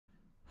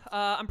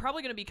I'm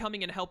probably going to be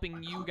coming and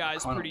helping you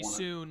guys pretty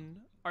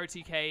soon,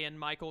 RTK and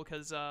Michael,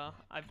 because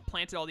I've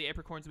planted all the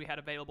apricorns we had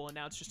available, and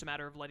now it's just a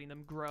matter of letting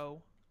them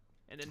grow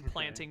and then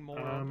planting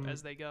more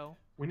as they go.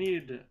 We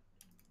need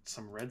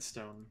some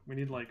redstone. We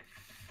need like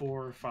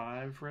 4 or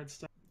 5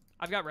 redstone.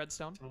 I've got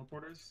redstone.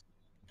 Teleporters.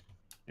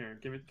 Here,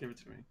 give it to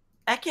me.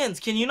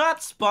 Ekans, can you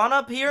not spawn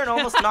up here and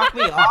almost knock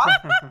me off?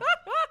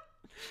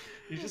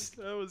 You just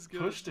that was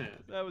good. Pushed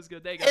it. That was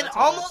good. There you go. It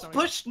almost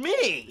pushed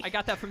me. I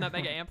got that from that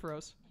Mega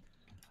Ampharos.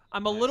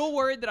 I'm a little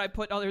worried that I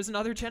put... Oh, there's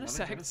another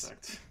Genesect.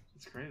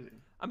 It's crazy.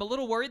 I'm a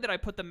little worried that I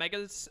put the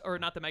Megas... Or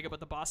not the Mega, but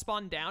the boss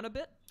spawn down a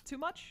bit too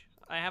much.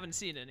 I haven't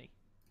seen any.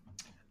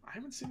 I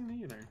haven't seen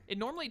any either. It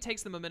normally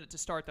takes them a minute to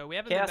start, though. We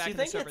haven't been back in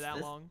the server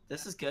that long.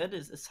 This is good?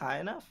 Is this high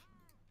enough?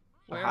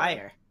 Or Where?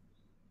 higher?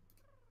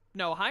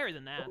 No, higher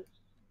than that.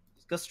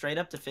 Just go straight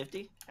up to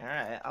 50?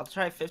 Alright, I'll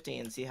try 50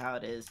 and see how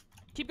it is.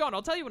 Keep going.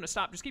 I'll tell you when to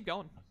stop. Just keep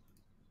going.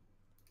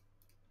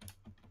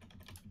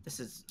 This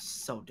is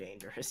so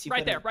dangerous.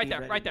 Right there, right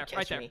there, right there,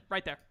 right there,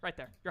 right there, right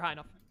there. You're high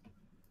enough.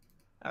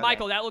 Okay.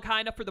 Michael, that look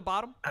high enough for the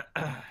bottom?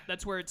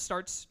 That's where it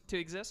starts to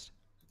exist?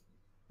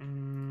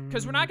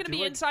 Because we're not going to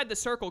be inside the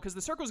circle, because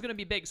the circle is going to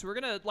be big, so we're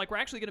going to, like, we're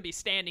actually going to be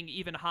standing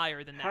even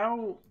higher than that.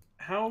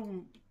 How,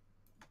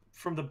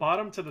 from the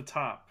bottom to the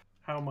top,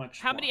 how much?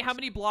 How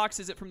many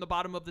blocks is it from the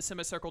bottom of the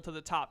semicircle to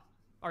the top,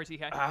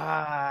 RTK?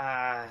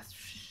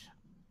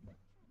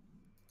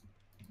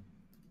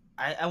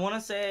 I want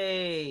to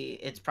say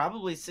it's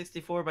probably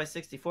 64 by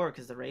 64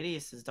 because the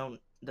radiuses don't,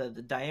 the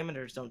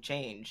diameters don't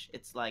change.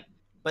 It's like,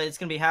 but it's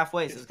gonna be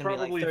halfway, so it's gonna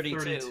be like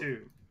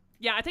 32.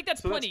 Yeah, I think that's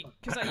plenty.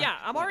 Because yeah,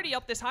 I'm already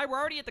up this high. We're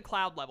already at the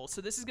cloud level,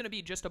 so this is gonna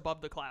be just above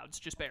the clouds,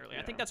 just barely.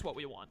 Yeah. I think that's what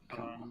we want.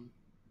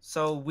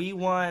 So we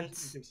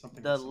want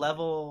the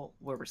level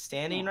where we're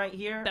standing right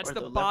here. That's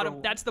the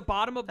bottom. That's the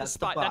bottom of the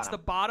spot. That's the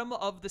bottom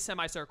of the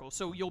semicircle.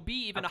 So you'll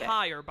be even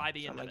higher by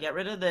the end. I'm gonna get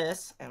rid of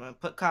this, and I'm gonna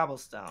put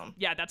cobblestone.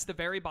 Yeah, that's the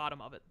very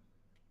bottom of it.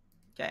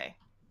 Okay.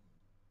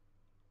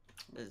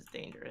 This is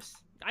dangerous.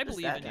 I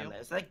believe in you.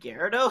 Is that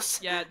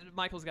Gyarados? Yeah,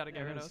 Michael's got a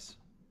Gyarados.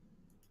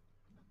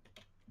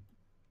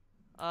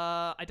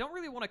 I don't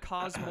really want to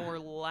cause more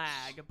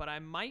lag, but I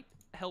might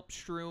help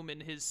Shroom in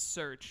his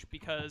search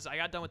because I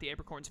got done with the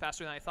Apricorns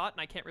faster than I thought,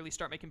 and I can't really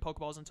start making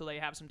Pokeballs until they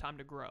have some time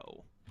to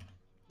grow.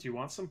 Do you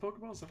want some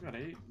Pokeballs? I've got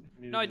 8.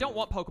 No, I don't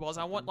want Pokeballs.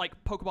 I want, like,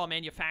 Pokeball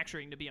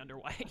manufacturing to be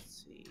underway.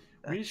 Let's see.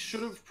 We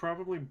should have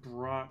probably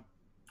brought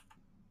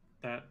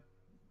that,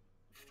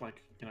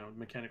 like, you know,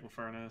 mechanical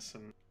furnace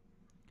and...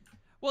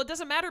 Well, it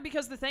doesn't matter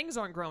because the things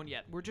aren't grown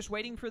yet. We're just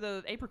waiting for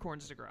the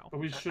Apricorns to grow. But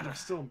we should have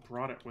still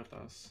brought it with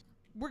us.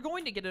 We're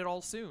going to get it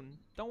all soon.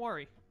 Don't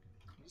worry.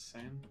 I'm just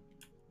saying.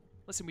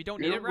 Listen, we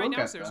don't need it right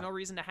now, so there's no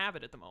reason to have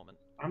it at the moment.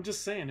 I'm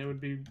just saying it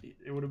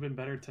would have been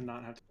better to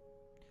not have to.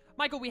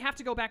 Michael, we have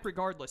to go back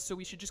regardless, so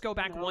we should just go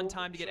back one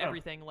time to get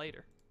everything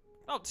later.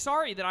 Oh,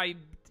 sorry that I,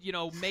 you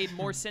know, made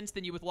more sense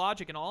than you with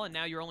logic and all, and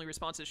now your only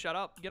response is shut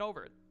up. Get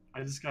over it.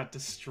 I just got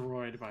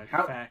destroyed by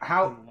facts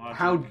and logic.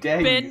 How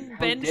dare you?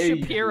 Ben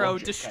Shapiro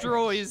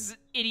destroys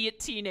idiot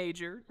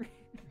teenager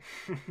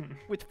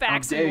with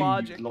facts and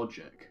logic.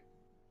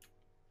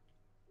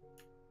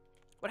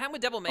 What happened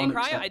with Devil May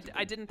Cry?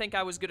 I didn't think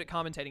I was good at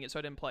commentating it, so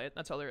I didn't play it.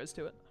 That's all there is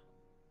to it.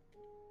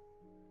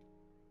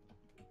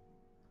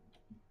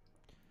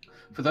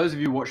 For those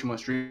of you watching my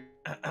stream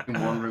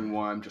and wondering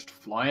why I'm just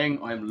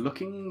flying, I'm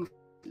looking...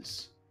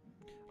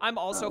 I'm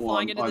also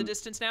flying into the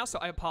distance now, so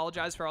I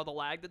apologize for all the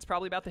lag that's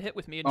probably about to hit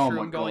with me and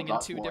Shroom going in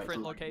 2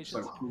 different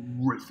locations. So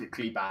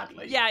horrifically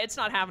badly. Yeah, it's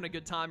not having a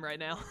good time right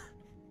now.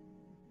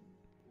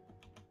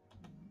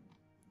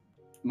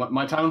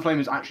 My Talonflame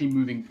is actually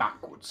moving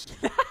backwards.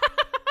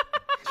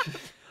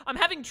 I'm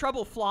having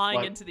trouble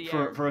flying into the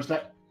air.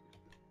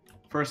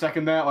 For a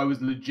second there, I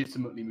was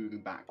legitimately moving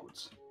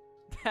backwards.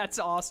 That's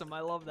awesome. I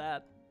love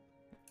that.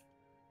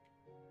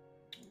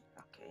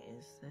 Okay,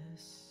 is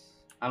this?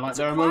 And like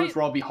there are moments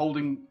where I'll be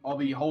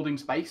holding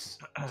space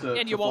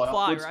and you won't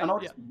fly, upwards, right? And I'll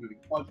just be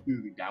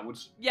moving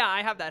downwards. Yeah,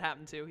 I have that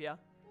happen too. Yeah.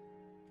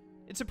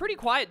 It's a pretty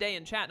quiet day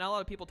in chat. Not a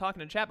lot of people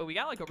talking in chat, but we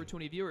got like over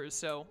 20 viewers.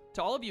 So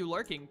to all of you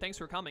lurking, thanks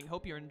for coming.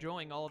 Hope you're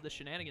enjoying all of the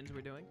shenanigans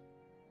we're doing.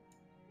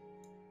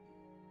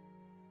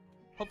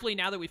 Hopefully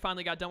now that we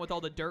finally got done with all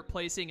the dirt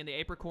placing and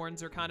the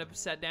apricorns are kind of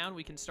set down,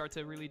 we can start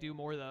to really do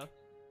more of the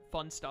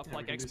fun stuff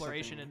like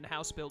exploration and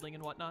house building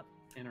and whatnot.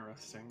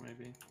 Interesting,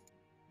 maybe.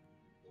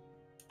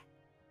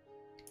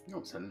 No,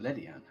 it's a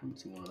Ledian. I haven't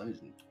seen one of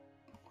those in...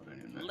 I don't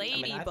even know.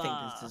 Ladybug. I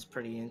think this is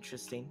pretty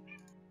interesting,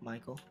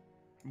 Michael.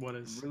 What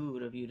is?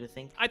 Rude of you to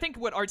think. I think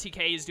what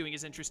RTK is doing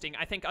is interesting.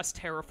 I think us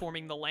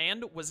terraforming the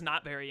land was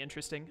not very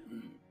interesting.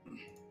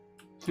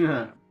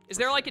 Is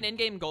there like an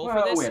in-game goal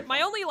for this?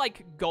 My only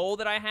like goal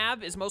that I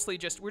have is mostly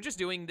just we're just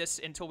doing this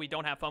until we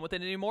don't have fun with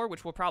it anymore,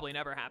 which will probably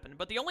never happen.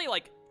 But the only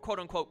like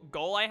quote-unquote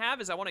goal I have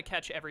is I want to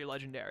catch every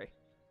legendary.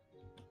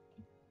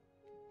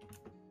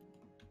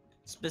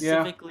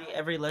 Specifically,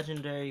 every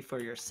legendary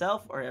for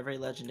yourself or every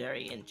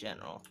legendary in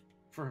general?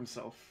 For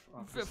himself.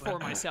 For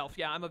myself,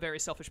 yeah. I'm a very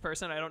selfish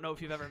person. I don't know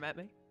if you've ever met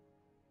me.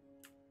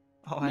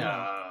 Oh, I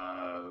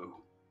know.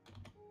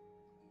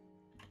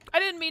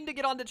 mean to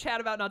get on the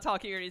chat about not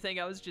talking or anything.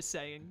 I was just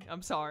saying.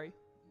 I'm sorry.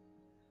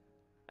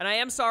 And I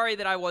am sorry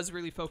that I was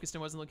really focused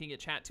and wasn't looking at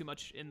chat too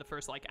much in the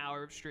first, like,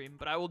 hour of stream.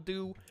 But I will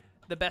do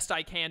the best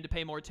I can to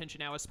pay more attention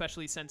now,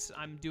 especially since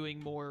I'm doing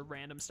more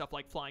random stuff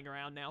like flying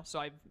around now. So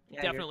I've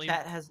definitely... Your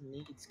chat has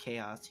needs,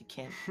 Chaos. You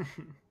can't...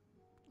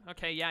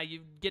 Okay, yeah,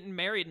 you getting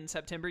married in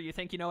September. You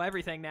think you know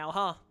everything now,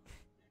 huh?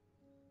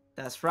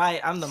 That's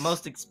right. I'm the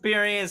most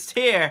experienced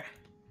here.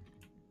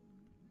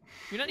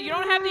 You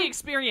don't have the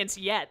experience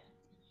yet.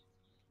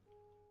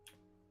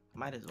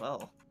 Might as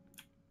well.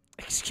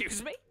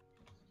 Excuse me?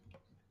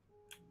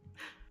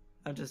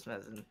 I'm just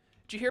messing.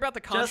 Did you hear about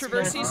the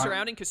controversy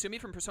surrounding Kasumi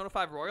from Persona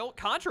 5 Royal?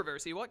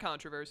 Controversy? What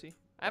controversy?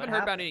 I haven't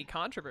heard about any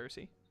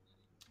controversy.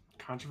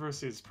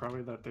 Controversy is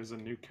probably that there's a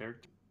new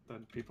character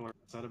that people are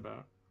upset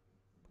about.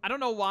 I don't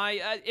know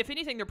why. If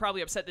anything, they're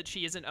probably upset that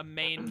she isn't a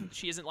main,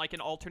 she isn't like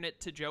an alternate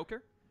to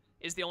Joker,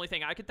 is the only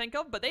thing I could think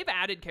of. But they've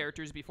added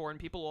characters before, and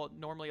people will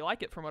normally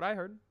like it from what I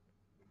heard.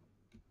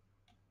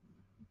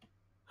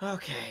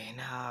 Okay,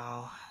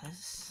 now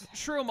this...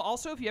 Shroom,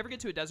 also, if you ever get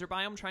to a desert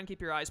biome, try and keep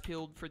your eyes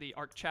peeled for the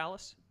Arc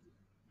Chalice.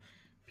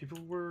 People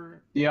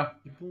were... Yeah.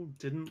 People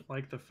didn't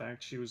like the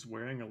fact she was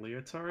wearing a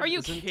leotard. Are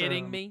you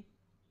kidding me?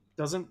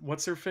 Doesn't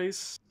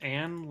what's-her-face,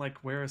 Anne,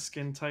 like, wear a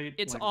skin-tight...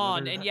 It's like,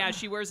 on, and yeah,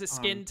 she wears a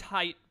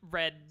skin-tight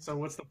red... So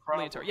what's the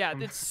problem? Leotard. Yeah,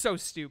 it's so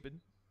stupid.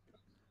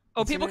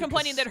 Oh, people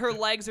complaining that her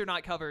legs are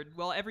not covered.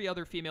 Well, every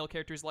other female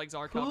character's legs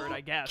are covered, I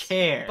guess. Who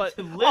cares? But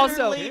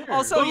Literally,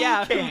 also,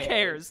 yeah, who who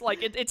cares? Like,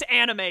 it's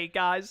anime,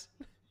 guys.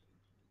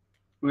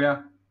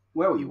 Yeah.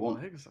 Well, you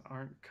want. Legs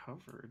aren't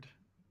covered.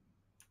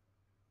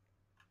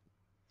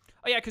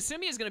 Oh yeah,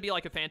 Kasumi is gonna be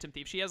like a Phantom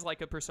Thief. She has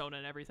like a persona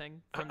and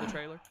everything from the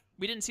trailer.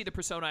 We didn't see the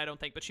persona, I don't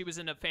think, but she was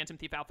in a Phantom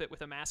Thief outfit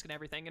with a mask and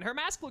everything, and her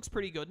mask looks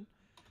pretty good.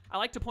 I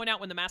like to point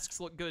out when the masks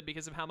look good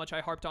because of how much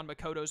I harped on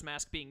Makoto's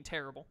mask being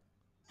terrible.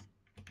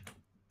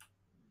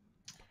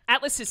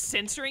 Atlas is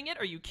censoring it?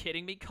 Are you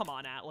kidding me? Come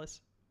on,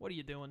 Atlas. What are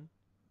you doing?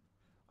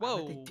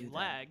 Whoa,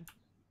 lag.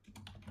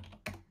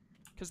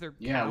 Because they're...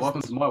 Yeah,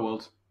 welcome to my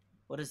world.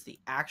 What is the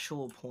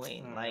actual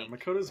point? Like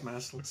Makoto's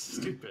mask looks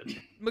stupid.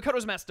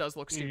 Makoto's mask does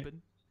look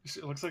stupid.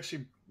 It looks like she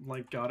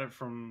like got it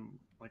from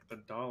like the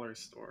dollar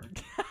store.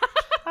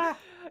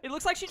 It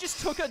looks like she just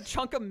took a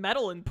chunk of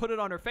metal and put it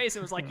on her face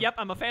and was like, "Yep,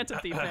 I'm a Phantom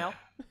Thief now."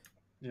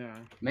 Yeah.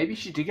 Maybe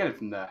she did get it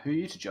from there. Who are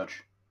you to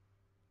judge?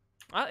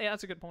 Yeah,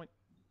 that's a good point.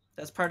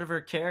 That's part of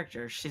her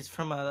character. She's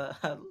from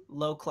a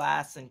low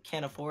class and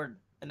can't afford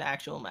an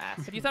actual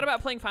mask. Have you thought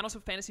about playing Final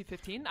Fantasy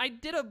 15? I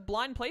did a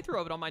blind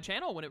playthrough of it on my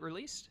channel when it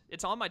released.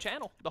 It's on my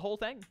channel, the whole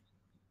thing.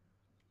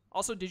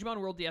 Also,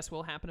 Digimon World DS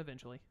will happen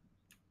eventually.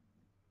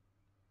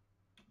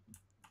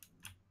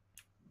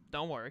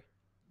 Don't worry.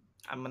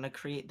 I'm gonna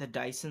create the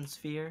Dyson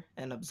sphere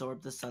and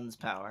absorb the sun's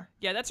power.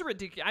 Yeah, that's a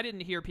ridiculous... I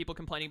didn't hear people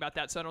complaining about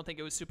that, so I don't think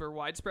it was super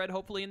widespread,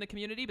 hopefully, in the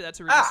community, but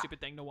that's a really stupid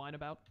thing to whine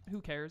about. Who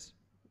cares?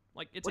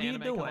 Like, it's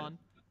anime, come on.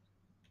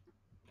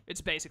 It's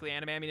basically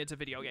anime. I mean, it's a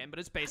video game, but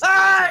it's basically...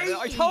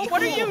 Oh,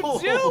 what are you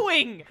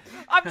doing?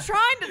 I'm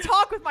trying to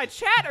talk with my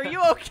chat. Are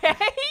you okay?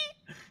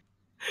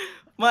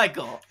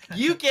 Michael,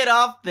 you get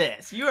off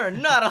this. You are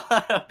not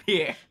allowed up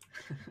here.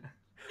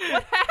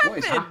 What happened? What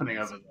is happening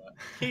over there?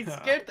 He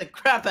scared the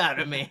crap out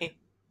of me.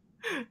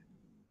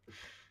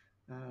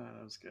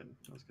 That was good.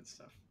 That was good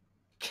stuff.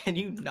 Can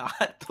you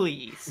not,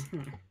 please?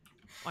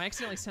 I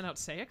accidentally sent out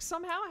Saix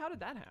somehow? How did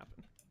that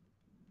happen?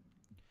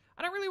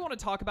 I don't really want to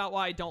talk about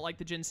why I don't like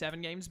the Gen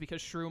 7 games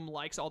because Shroom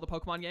likes all the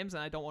Pokemon games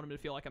and I don't want him to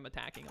feel like I'm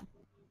attacking him.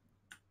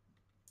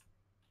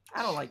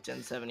 I don't like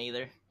Gen 7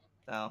 either.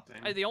 So.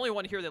 The only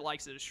one here that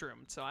likes it is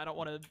Shroom, so I don't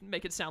want to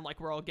make it sound like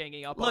we're all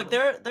ganging up on Look,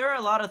 him. there are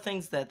a lot of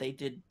things that they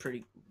did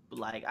pretty...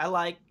 Like, I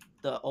like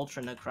the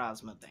Ultra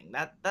Necrozma thing.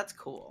 That's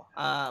cool.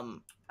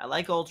 I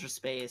like Ultra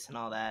Space and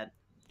all that.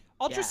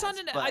 Ultra Sun,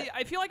 and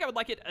I feel like I would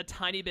like it a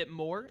tiny bit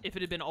more if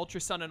it had been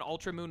Ultra Sun and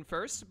Ultra Moon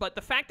first, but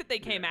the fact that they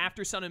came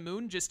after Sun and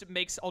Moon just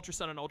makes Ultra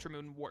Sun and Ultra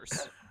Moon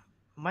worse.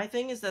 My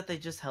thing is that they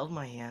just held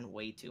my hand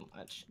way too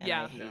much, and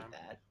I hate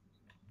that.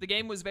 The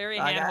game was very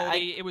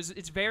hand-holdy.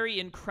 It's very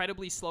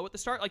incredibly slow at the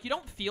start. Like, you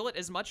don't feel it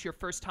as much your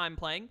first time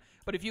playing,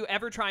 but if you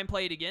ever try and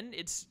play it again,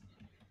 it's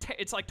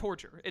like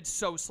torture. It's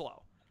so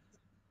slow.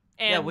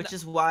 And yeah, which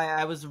is why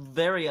I was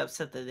very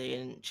upset that they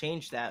didn't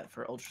change that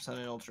for Ultra Sun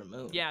and Ultra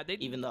Moon. Yeah,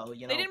 even though,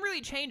 you know... They didn't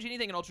really change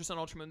anything in Ultra Sun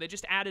and Ultra Moon. They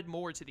just added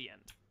more to the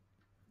end.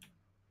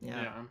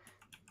 Yeah.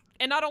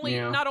 And not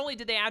only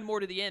did they add more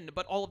to the end,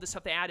 but all of the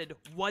stuff they added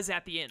was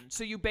at the end.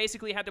 So you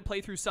basically had to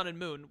play through Sun and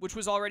Moon, which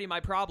was already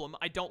my problem.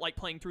 I don't like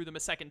playing through them a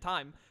second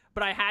time,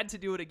 but I had to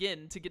do it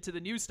again to get to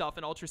the new stuff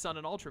in Ultra Sun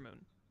and Ultra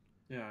Moon.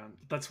 Yeah,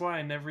 that's why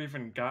I never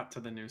even got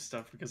to the new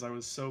stuff, because I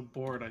was so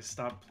bored I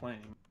stopped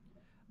playing.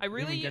 I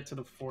really get to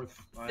the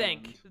fourth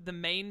think the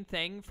main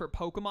thing for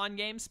Pokemon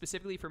games,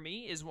 specifically for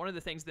me, is one of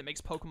the things that makes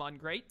Pokemon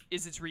great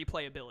is its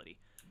replayability.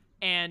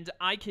 And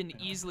I can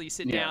easily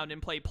sit down and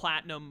play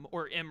Platinum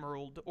or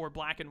Emerald or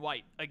Black and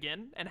White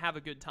again and have a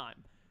good time.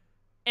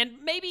 And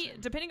maybe,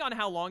 depending on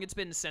how long it's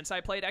been since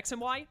I played X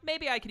and Y,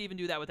 maybe I could even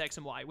do that with X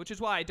and Y, which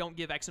is why I don't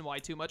give X and Y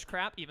too much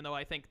crap, even though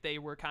I think they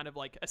were kind of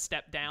like a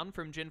step down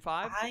from Gen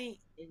 5. I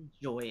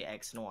enjoy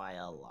X and Y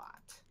a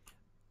lot.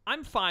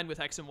 I'm fine with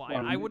X and Y.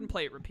 I wouldn't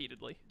play it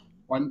repeatedly.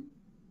 I'm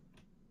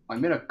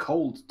in a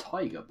cold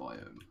taiga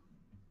biome.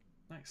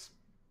 Nice.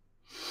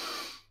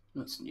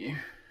 That's new.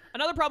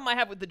 Another problem I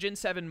have with the Gen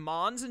 7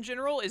 Mons in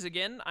general is,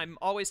 again, I'm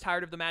always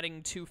tired of them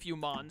adding too few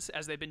Mons,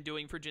 as they've been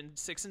doing for Gen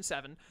 6 and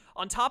 7.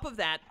 On top of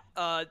that,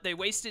 they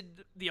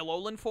wasted the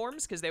Alolan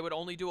forms, because they would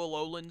only do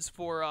Alolans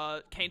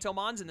for Kanto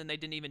Mons, and then they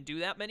didn't even do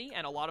that many,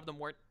 and a lot of them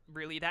weren't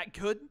really that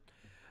good.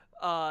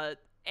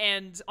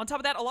 And on top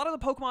of that, a lot of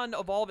the Pokemon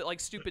evolve at, like,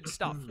 stupid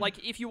stuff.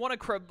 Like, if you want a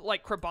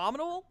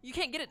Crabominal, you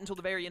can't get it until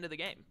the very end of the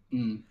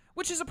game.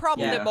 Which is a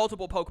problem that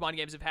multiple Pokemon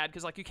games have had,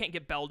 because, like, you can't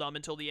get Beldum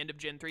until the end of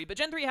Gen 3. But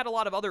Gen 3 had a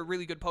lot of other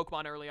really good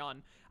Pokemon early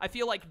on. I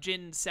feel like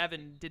Gen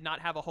 7 did not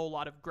have a whole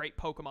lot of great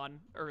Pokemon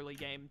early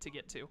game to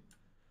get to.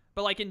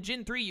 But, like, in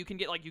Gen 3, you can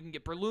get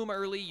Breloom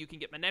early, you can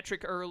get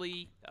Manectric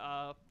early,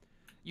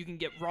 you can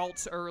get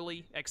Ralts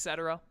early,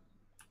 etc.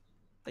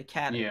 The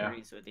cat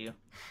agrees with you.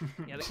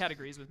 Yeah, the cat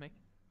agrees with me.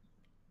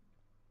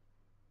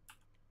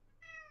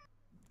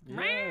 Yes.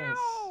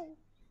 Meow!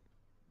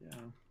 Yeah.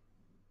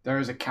 There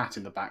is a cat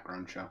in the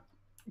background, Shah.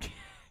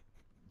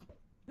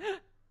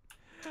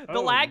 The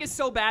lag is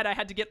so bad I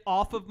had to get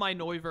off of my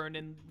Noivern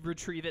and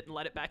retrieve it and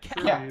let it back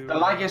out. Yeah, the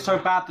lag is so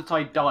bad that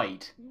I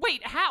died.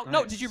 Wait, how? Nice.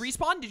 No, did you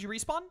respawn? Did you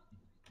respawn?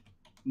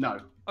 No.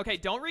 Okay,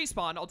 don't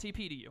respawn. I'll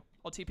TP to you.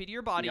 I'll TP to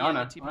your body Yeah, I and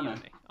know, then TP I know.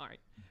 to me. All right.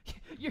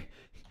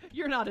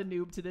 You're not a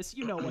noob to this.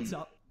 You know what's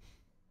up.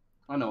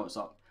 I know what's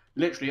up.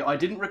 Literally, I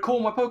didn't recall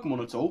my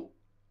Pokemon at all.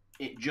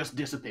 It just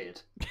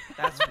disappeared.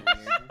 That's weird.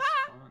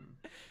 Fun.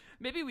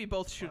 Maybe we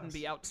both shouldn't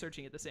be out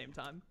searching at the same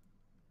time.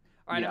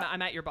 All right, Yeah.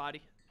 I'm at your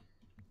body.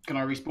 Can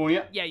I respawn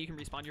yet? Yeah, you can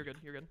respawn. You're good.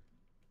 You're good.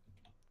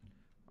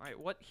 All right,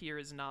 what here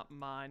is not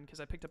mine? Because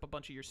I picked up a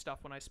bunch of your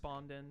stuff when I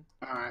spawned in.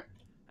 Alright.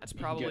 That's You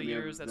can probably get me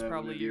yours. That's over there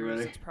probably whenever you're yours.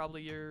 ready. That's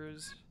probably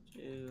yours.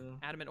 Ew.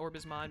 Adamant Orb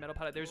is mine. Metal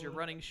Pilot. There's your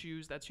running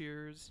shoes. That's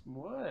yours.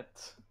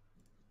 What?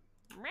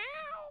 Meow.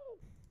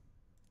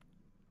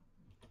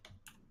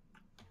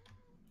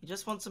 You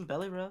just want some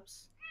belly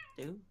rubs,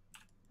 dude.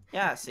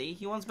 Yeah, see,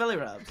 he wants belly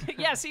rubs.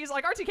 Yeah, see, he's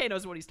like, RTK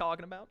knows what he's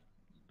talking about.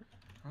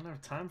 I don't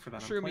have time for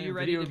that. Shroom, are you I'm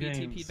ready playing to be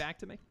video TP'd games. back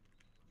to me?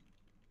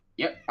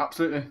 Yep,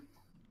 absolutely.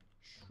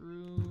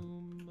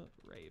 Shroom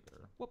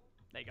Raver. Whoop.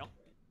 There you go.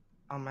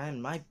 Oh man,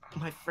 my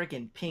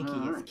freaking pinky is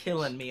Alright.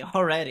 killing me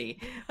already.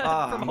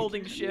 From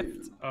holding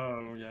shift.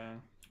 Oh, yeah.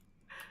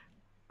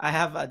 I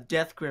have a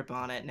death grip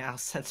on it now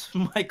since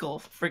Michael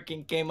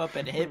freaking came up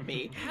and hit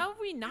me. How have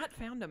we not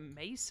found a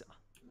Mesa?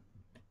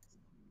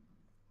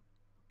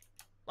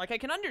 Like, I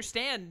can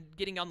understand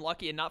getting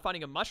unlucky and not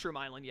finding a Mushroom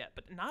Island yet,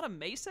 but not a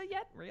Mesa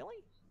yet? Really?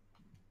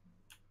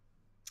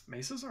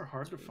 Mesas are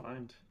hard to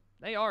find.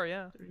 They are,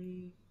 yeah.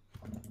 3.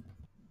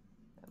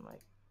 And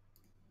like,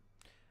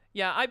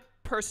 Yeah, I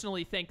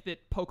personally think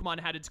that Pokemon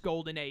had its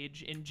golden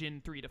age in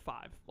Gen 3 to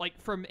 5. Like,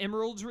 from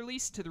Emerald's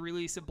release to the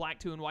release of Black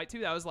 2 and White 2,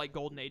 that was like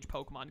golden age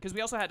Pokemon. Because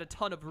we also had a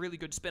ton of really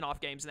good spin-off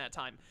games in that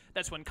time.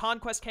 That's when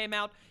Conquest came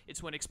out.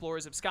 It's when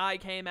Explorers of Sky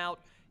came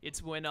out.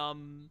 It's when,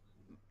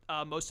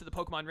 most of the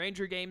Pokemon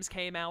Ranger games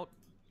came out.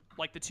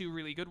 Like, the 2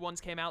 really good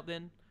ones came out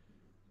then.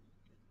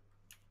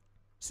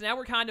 So now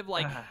we're kind of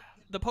like...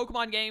 The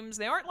Pokemon games,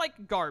 they aren't,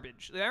 like,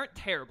 garbage. They aren't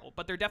terrible,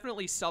 but they're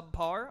definitely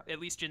subpar. At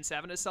least Gen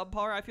 7 is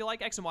subpar, I feel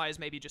like. X and Y is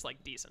maybe just,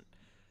 like, decent.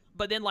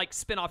 But then, like,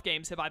 spin-off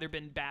games have either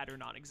been bad or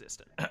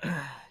non-existent.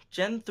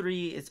 Gen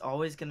 3 is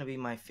always going to be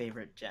my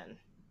favorite gen.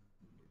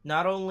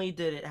 Not only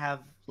did it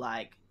have,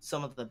 like,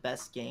 some of the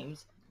best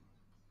games,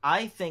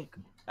 I think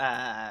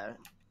Fire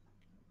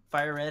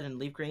Red and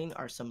Leaf Green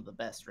are some of the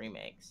best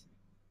remakes.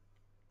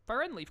 Fire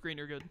Red and Leaf Green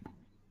are good.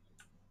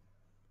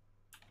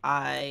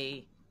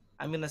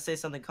 I'm going to say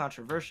something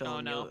controversial, Oh,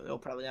 and no. you'll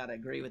probably not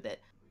agree with it,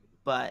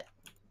 but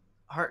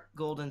Heart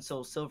Gold and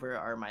Soul Silver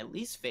are my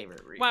least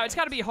favorite remakes. Wow, it's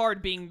got to be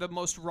hard being the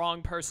most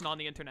wrong person on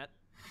the internet.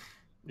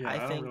 Yeah, I I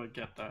think- don't really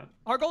get that.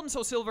 Our Gold and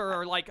Soul Silver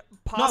are, like,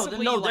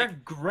 possibly, no, like, they're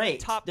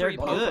great. top they're 3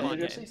 good,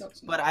 Pokemon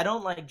games. but I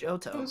don't like It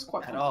Johto was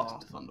quite at all.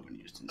 fantastic Thunder when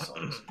used in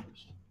silence.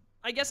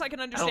 I guess I can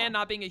understand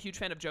not being a huge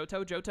fan of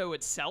Johto. Johto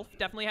itself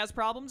definitely has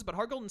problems, but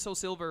Heart Gold and Soul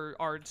Silver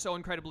are so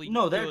incredibly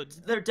No, good.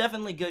 they're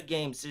definitely good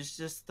games. It's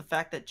just the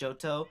fact that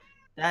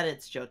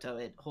it's Johto,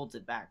 it holds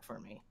it back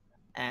for me,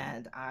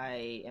 and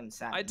I am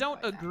sad. I don't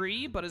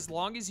agree, but as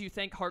long as you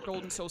think Heart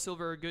Gold and Soul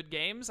Silver are good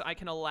games, I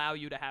can allow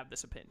you to have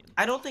this opinion.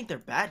 I don't think they're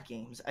bad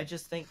games. I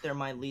just think they're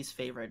my least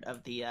favorite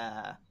of the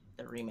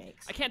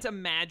remakes. I can't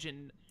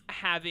imagine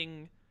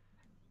having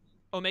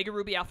Omega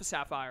Ruby, Alpha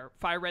Sapphire,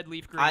 Fire Red,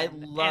 Leaf Green. I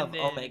love and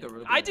then... Omega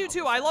Ruby. I and do Alpha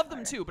too. I love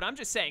them Sapphire. too, but I'm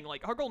just saying,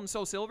 like, Heart Gold and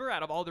Soul Silver,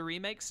 out of all the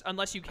remakes,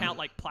 unless you count,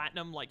 like,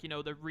 Platinum, like, you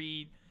know, they're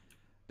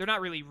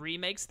not really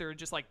remakes, they're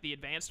just, like, the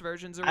advanced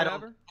versions or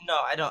whatever.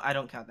 I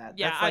don't count that.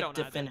 Yeah, That's I like don't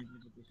either. definitive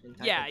edition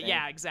type Yeah, of thing.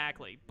 yeah,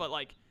 exactly. But,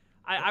 like,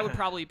 I would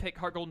probably pick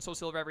Heart Gold and Soul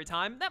Silver every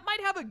time. That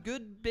might have a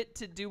good bit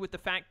to do with the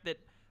fact that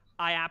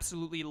I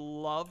absolutely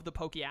love the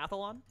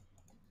Pokeathlon.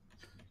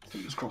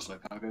 Fingers crossed no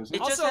power goes.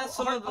 It Also, just has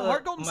some of the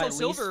Heart Gold and my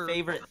Soul least Silver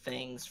favorite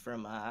things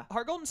from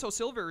Heart Gold and Soul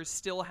Silver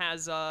still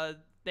has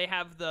they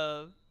have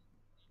the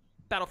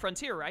Battle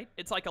Frontier, right?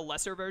 It's like a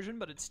lesser version,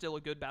 but it's still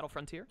a good Battle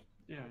Frontier.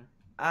 Yeah.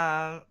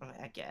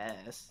 I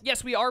guess.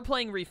 Yes, we are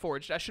playing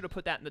Reforged. I should have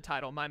put that in the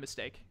title. My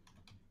mistake.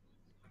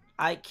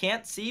 I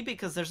can't see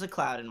because there's a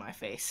cloud in my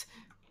face.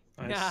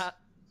 Nice. Yeah.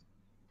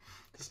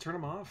 Just turn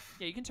them off.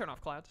 Yeah, you can turn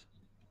off clouds.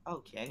 Oh,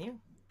 can you?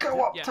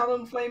 Go up, Yeah.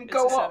 Talonflame, It's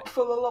go a up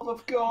for the love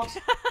of God.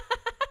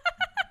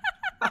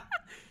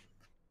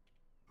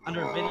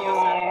 Under video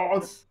Oh,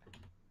 settings.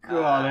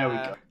 there we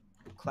go.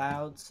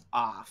 Clouds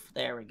off.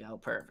 There we go.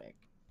 Perfect.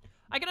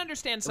 I can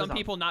understand was some on.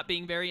 people not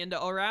being very into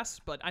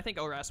ORAS, but I think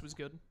ORAS was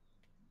good.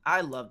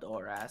 I loved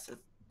ORAS.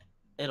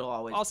 It'll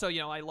always. Also, you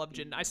know, I love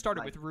Jin. I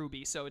started Like- with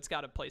Ruby, so it's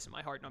got a place in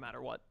my heart no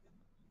matter what.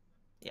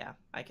 Yeah,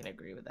 I can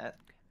agree with that.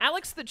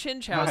 Alex the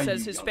Chinchow Ah, says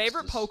you his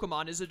favorite youngsters.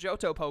 Pokemon is a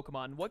Johto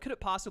Pokemon. What could it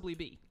possibly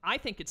be? I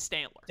think it's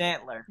Stantler.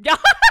 Stantler.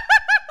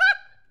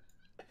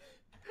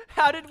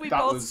 How did we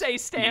That both was say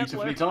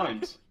beautifully Stantler?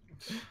 timed.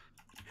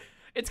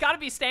 It's got to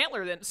be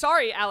Stantler then.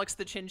 Sorry, Alex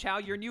the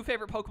Chinchow. Your new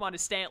favorite Pokemon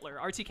is Stantler.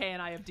 RTK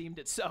and I have deemed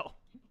it so.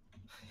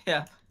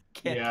 Yeah.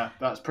 Yeah,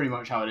 that's pretty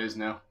much how it is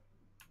now.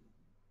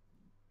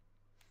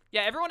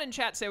 Yeah, everyone in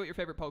chat say what your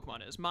favorite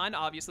Pokemon is. Mine,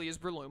 obviously, is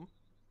Breloom.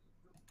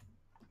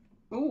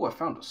 Oh, I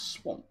found a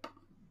swamp.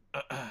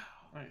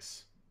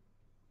 Nice.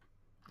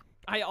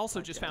 I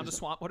also just Okay, found a is it-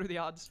 swamp. What are the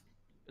odds?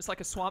 It's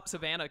like a swamp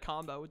savanna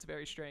combo. It's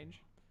very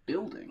strange.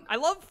 Building. I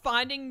love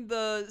finding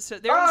the... So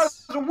Ah,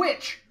 there's... there's a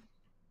witch!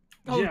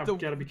 Yeah, the,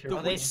 gotta be the careful.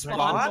 Are they witch spawn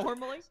spawn?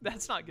 normally?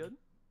 That's not good.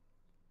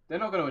 They're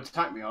not going to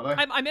attack me, are they?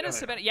 I'm in Yeah, a they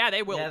savanna. Yeah,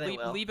 they will. Yeah, they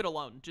will. Leave it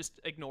alone. Just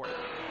ignore it.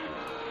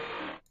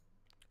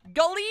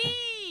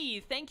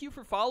 Gully! Thank you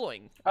for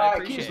following. I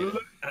appreciate it.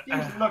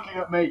 Keeps looking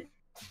at me.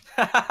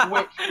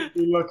 Witch keeps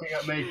looking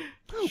at me.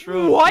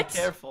 True. What? Be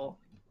careful.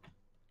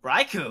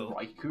 Raikou.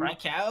 Raikou?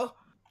 Raikou.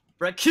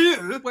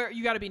 Raikou. Where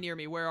you got to be near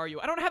me. Where are you?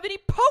 I don't have any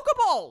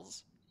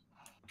Pokeballs.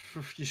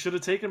 You should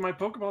have taken my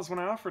Pokeballs when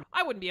I offered.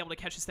 I wouldn't be able to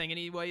catch this thing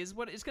anyways.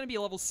 What? It's going to be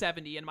a level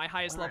 70, and my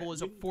highest All right, level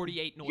is a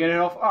 48 Get normal. it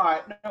off?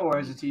 Alright, no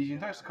worries, Artesian.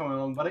 Thanks for coming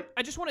along, buddy.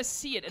 I just want to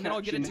see it, and then I'll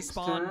Catch get you it to next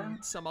spawn time.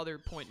 some other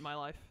point in my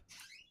life.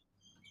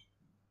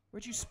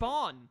 Where'd you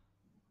spawn?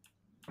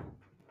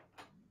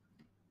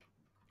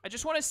 I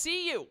just want to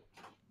see you.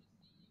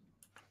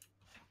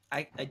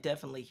 I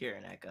definitely hear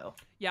an echo.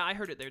 Yeah, I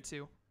heard it there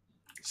too.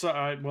 So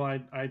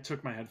I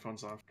took my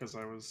headphones off because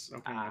I was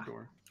opening my Ah.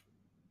 door.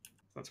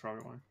 That's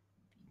probably why.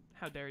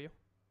 How dare you?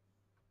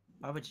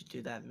 Why would you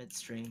do that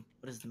midstream?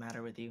 What is the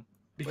matter with you?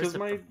 Because the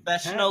my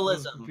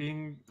professionalism? cat was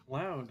being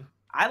loud.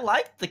 I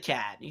liked the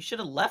cat. You should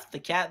have left the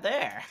cat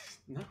there.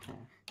 No.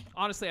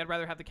 Honestly, I'd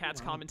rather have the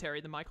cat's Wow.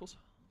 commentary than Michael's.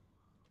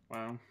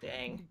 Wow.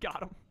 Dang.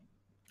 Got him.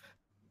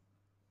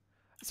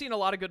 I've seen a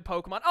lot of good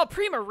Pokemon. Oh,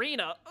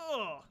 Primarina!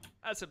 Ugh!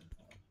 That's a...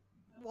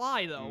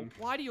 Why, though?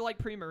 Why do you like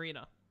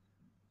Primarina?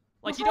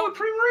 Like, What's you wrong don't...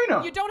 with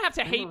Primarina? You don't have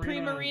to hate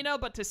Primarina. Primarina,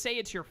 but to say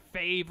it's your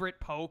favorite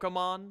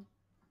Pokemon...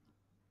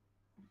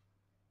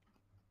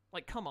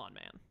 Like, come on,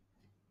 man.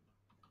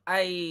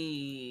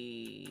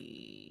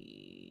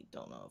 I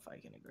don't know if I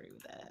can agree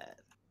with that.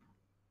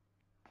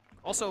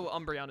 Also,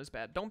 Umbreon is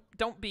bad. Don't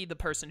be the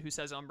person who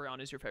says Umbreon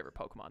is your favorite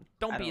Pokemon.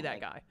 Don't I be don't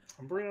that like- guy.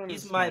 Umbreon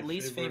He's is my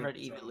least favorite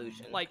so-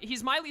 evolution. Like,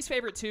 he's my least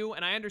favorite too,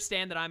 and I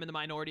understand that I'm in the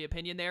minority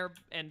opinion there,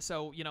 and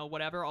so, you know,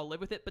 whatever, I'll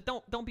live with it, but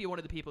don't be one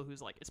of the people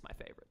who's like, it's my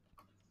favorite.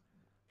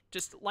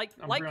 Just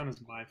Umbreon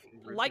is my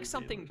favorite. like EV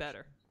something evolution.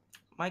 better.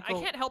 Michael,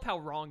 I can't help how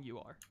wrong you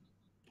are.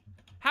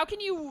 How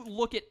can you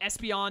look at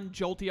Espeon,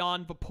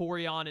 Jolteon,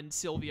 Vaporeon, and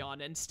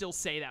Sylveon and still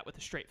say that with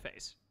a straight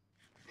face?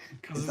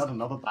 Is that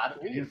another bad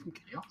opinion from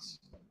Chaos?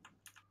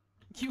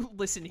 You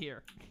listen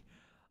here.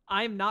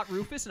 I am not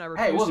Rufus, and I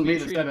Hey, it refuse to wasn't be me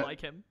that treated said it.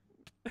 like him.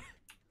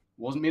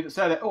 Wasn't me that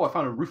said it. Oh, I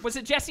found a roof Was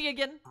it Jesse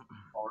again?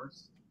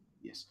 forest.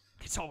 Yes.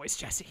 It's always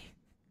Jesse.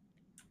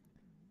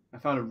 I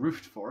found a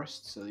roofed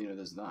forest, so, you know,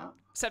 there's that.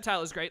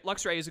 Sceptile is great.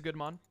 Luxray is a good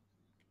mon.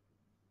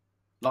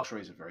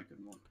 Luxray is a very good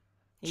one.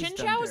 he's done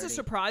Chinchou is a dirty.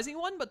 surprising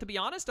one, but to be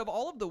honest, of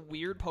all of the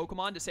weird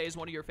Pokemon to say is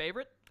one of your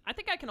favorite, I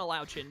think I can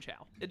allow Chinchou.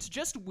 It's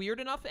just weird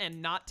enough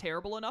and not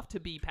terrible enough to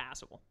be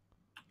passable.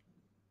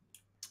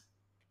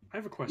 I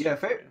have a question. Yeah,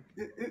 for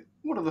you.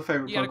 what are the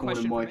favourite You got a Pokemon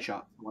question in for my me?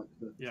 chat? Like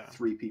the Yeah.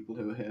 3 people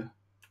who are here.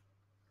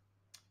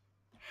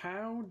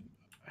 How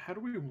do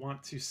we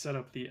want to set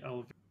up the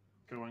elevator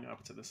going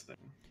up to this thing?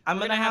 I'm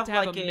We're gonna gonna have have to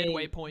have like a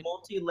midway point.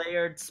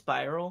 multi-layered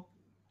spiral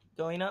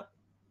going up.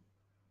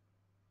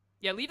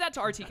 Yeah, leave that to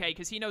RTK,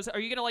 because he knows... Are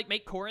you going to, like,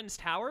 make Corrin's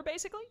tower,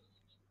 basically?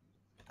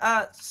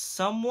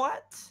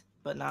 Somewhat,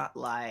 but not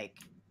like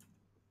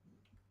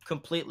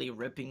completely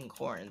ripping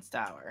Corrin's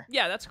tower.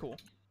 Yeah, that's cool.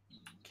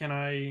 Can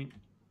I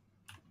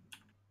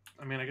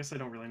mean, I guess I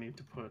don't really need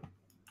to put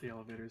the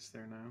elevators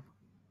there now.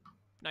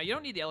 No, you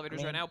don't need the elevators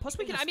I mean, right now. Plus,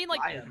 we you can... can I mean, just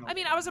like... fly 'em. I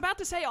mean, I was about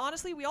to say,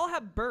 honestly, we all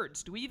have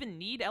birds. Do we even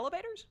need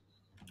elevators?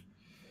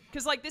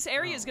 Because, like, this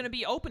area is Oh. going to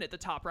be open at the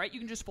top, right? You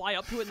can just fly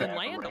up to it and then Fair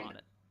land point. on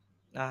it.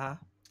 Uh-huh.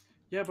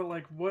 Yeah, but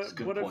like, That's a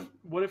good point.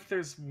 what if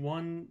there's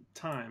one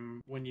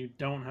time when you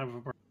don't have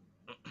a bird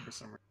for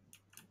some reason.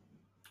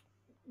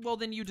 Well,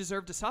 then you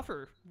deserve to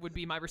suffer, would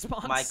be my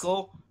response.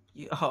 Michael,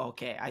 oh,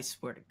 okay, I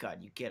swear to God,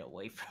 you get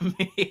away from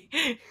me.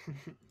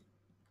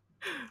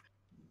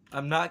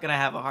 I'm not gonna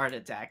have a heart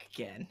attack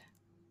again.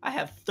 I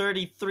have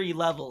 33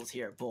 levels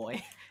here,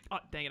 boy. Oh,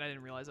 dang it, I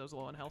didn't realize I was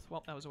low on health.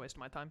 Well, that was a waste of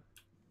my time.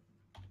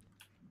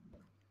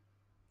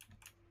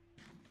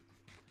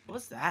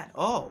 What's that?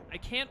 Oh. I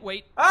can't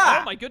wait. Ah!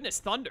 Oh my goodness,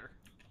 thunder.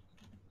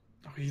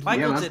 Oh, he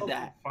Michael lit did himself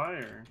that. on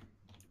Fire.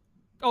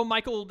 Oh,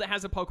 Michael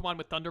has a Pokemon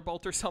with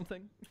Thunderbolt or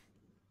something.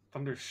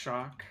 Thunder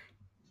Shock.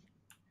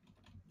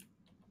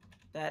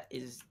 That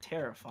is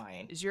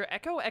terrifying. Is your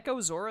Echo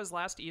Zora's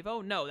last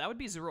Evo? No, that would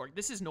be Zoroark.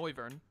 This is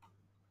Noivern.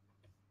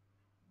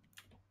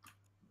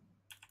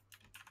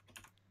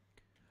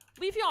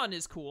 Leafeon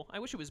is cool. I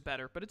wish it was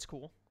better, but it's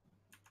cool.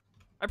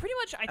 I think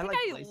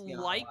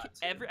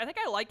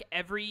I like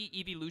every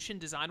evolution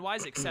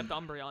design-wise except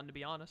Umbreon, to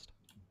be honest.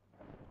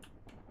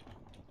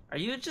 Are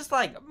you just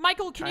like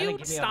Michael, can trying you to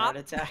give me a stop? heart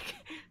attack?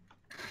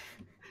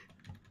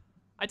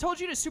 I told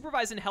you to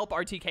supervise and help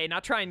RTK,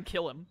 not try and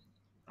kill him.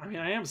 I mean,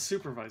 I am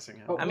supervising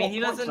him. Oh, I mean, what he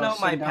points doesn't are know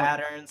my sent out?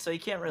 pattern, so he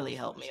can't really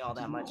help me all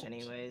that much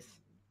anyways.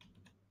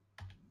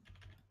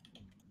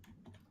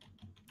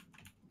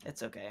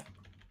 It's okay.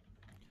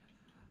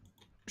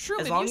 Shroom,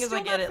 As have long you as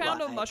I still get not it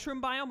found a live.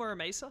 mushroom biome or a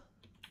mesa?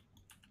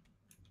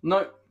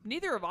 No.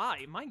 Neither have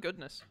I. My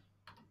goodness.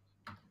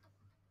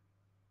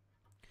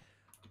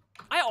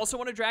 I also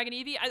want a Dragon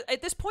Eevee.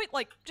 At this point,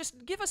 like,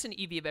 just give us an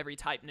Eevee of every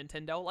type,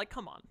 Nintendo. Like,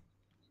 come on.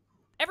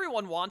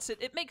 Everyone wants it.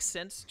 It makes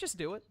sense. Just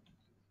do it.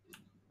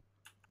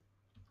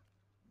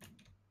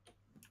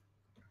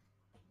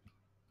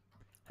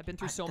 I've been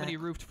through so many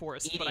roofed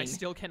forests, but I eating.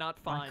 still cannot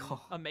find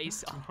Michael. a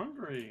mesa. I'm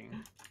hungry.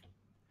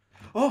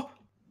 Oh!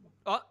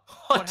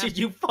 What did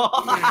you fall?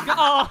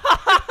 Oh.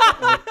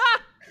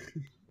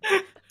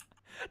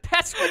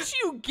 That's what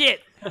you get.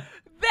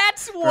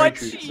 That's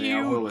what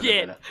you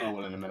get. I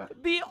will in a minute.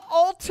 The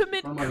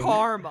ultimate Oh my God.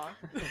 karma.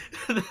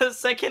 The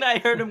second I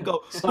heard him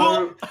go,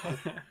 So,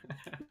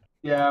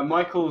 yeah,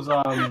 Michael's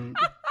Michael,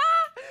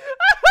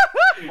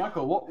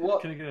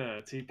 what? Can I get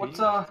a TP? What's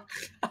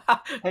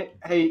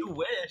Hey, you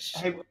wish.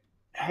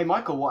 hey,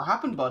 Michael, what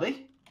happened,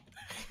 buddy?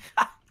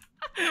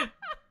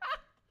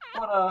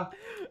 What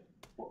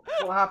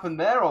happened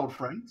there, old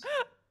friend?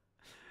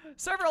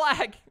 Server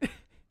lag.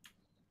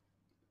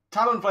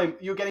 Talonflame,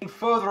 you're getting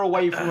further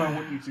away from where I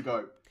want you to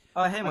go.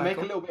 Oh, hey, And make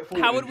a Michael. little bit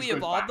forward. How would and we just go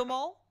evolve back. them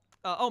all?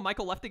 Oh,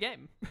 Michael left the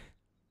game.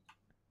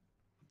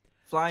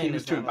 Flying He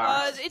was is too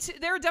not embarrassed.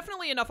 There are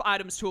definitely enough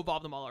items to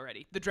evolve them all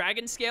already. The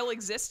Dragon Scale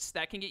exists.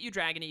 That can get you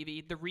Dragon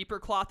Eevee. The Reaper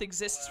Cloth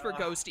exists for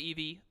Ghost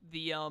Eevee.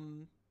 The,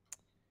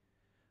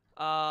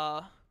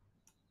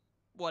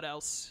 what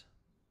else?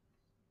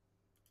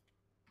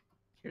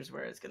 Here's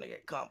where it's gonna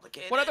get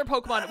complicated. What other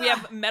Pokemon? We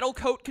have Metal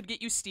Coat could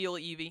get you Steel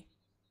Eevee.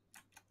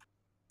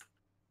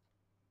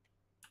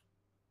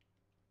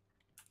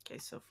 Okay,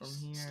 so from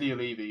here, Steel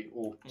Eevee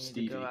or I need to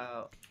Stevie. go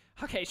out.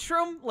 Okay,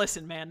 Shroom,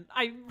 listen, man.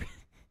 I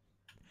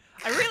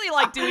really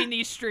like doing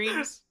these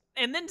streams,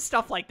 and then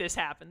stuff like this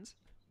happens.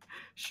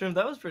 Shroom,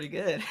 that was pretty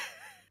good.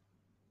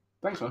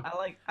 Thanks, man. I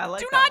like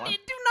Do that not one.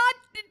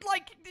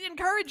 like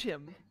encourage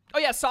him. Oh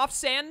yeah, Soft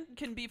Sand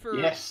can be for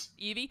Yes.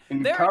 Eevee.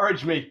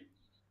 Encourage me.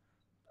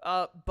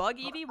 Bug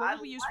Eevee. What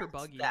would we use for liked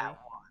Bug Eevee? that one.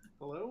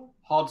 Hello?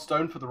 Hard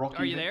stone for the rock.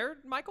 Are you Eevee. there,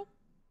 Michael?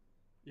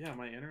 Yeah,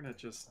 my internet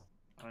just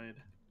died.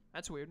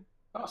 That's weird.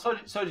 Oh,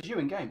 so did you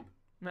in game.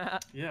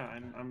 Yeah,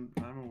 I'm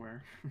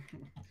aware.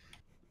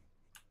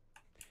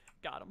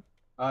 Got him.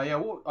 Yeah.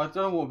 What I don't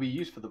know what would be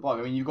used for the bug.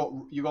 I mean, you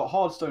got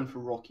hard stone for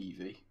rock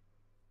Eevee,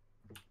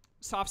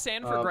 Soft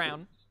Sand for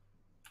ground.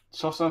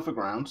 soft stone for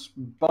grounds,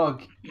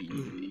 bug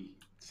Eevee.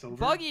 Silver?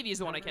 Bug Eevee is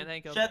the one I can't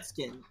think of. Shed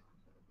skin.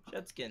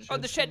 Shed skin. Oh,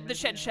 the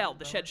shed shell.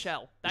 The shed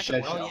shell. That The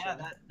could shed work. Oh shell.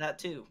 yeah, that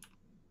too.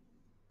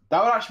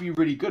 That would actually be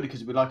really good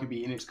because it would like it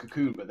be in its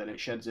cocoon, but then it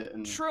sheds it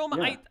and. Shroom,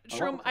 yeah,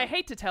 Shroom, like I that.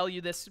 hate to tell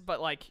you this,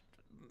 but like,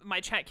 my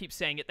chat keeps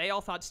saying it. They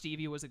all thought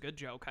Stevie was a good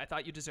joke. I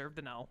thought you deserved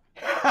to know.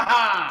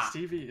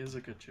 Stevie is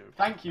a good joke.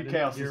 Thank you, I didn't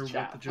Chaos's hear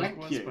chat. what the joke Thank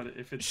was, you. but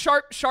if it's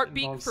Sharp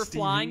beak involves for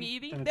flying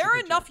Stevie, Eevee. then it's There a are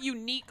good enough joke.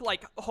 unique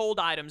like hold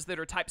items that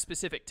are type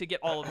specific to get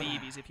all of the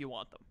Eevees if you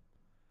want them.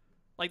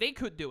 Like they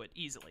could do it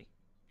easily.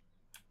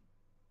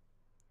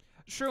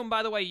 Shroom,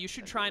 by the way, you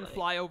should try and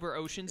fly over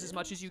oceans as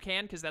much as you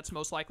can, because that's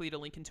most likely to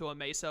link into a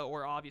mesa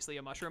or obviously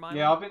a mushroom island.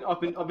 Yeah,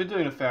 I've been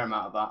doing a fair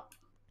amount of that.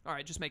 All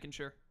right, just making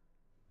sure.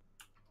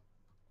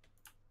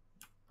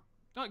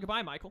 Oh,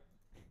 goodbye, Michael.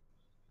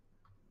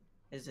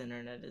 His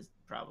internet is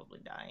probably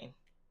dying.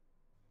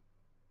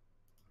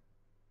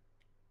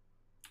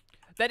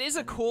 That is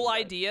a cool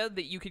idea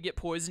that you could get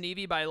Poison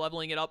Eevee by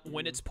leveling it up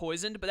when it's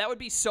poisoned, but that would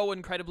be so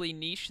incredibly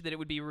niche that it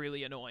would be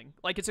really annoying.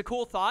 Like, it's a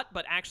cool thought,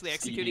 but actually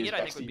executing it,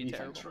 I think, would be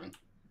terrible.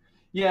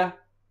 Yeah,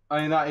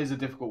 I mean that is a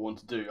difficult one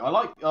to do. I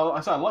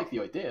like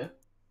the idea.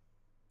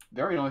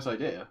 Very nice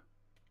idea.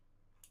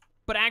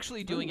 But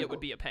actually doing it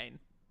would be a pain.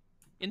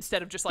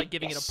 Instead of just, like,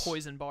 giving it a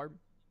poison barb.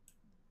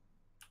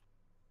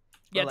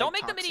 Yeah, Or, don't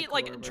like, make them any, Toxic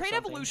like, Orb or trade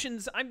something.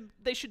 evolutions,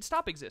 they should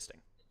stop existing.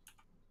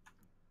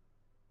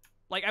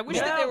 Like, I wish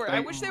that I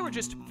wish they were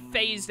just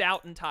phased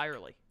out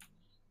entirely.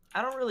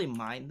 I don't really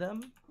mind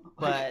them,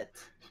 but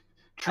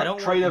I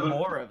don't want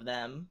more of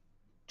them.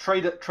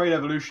 Trade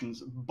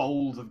Evolution's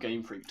bold of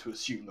Game Freak to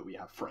assume that we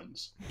have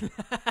friends.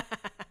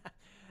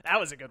 That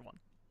was a good one.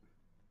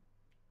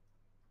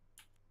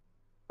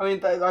 I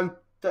mean,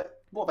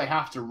 what they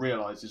have to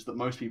realize is that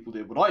most people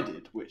did what I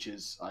did, which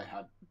is I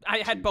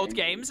had both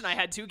games, and I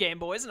had 2 Game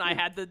Boys, and I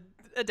had the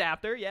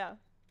adapter. Yeah.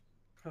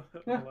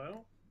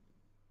 Hello?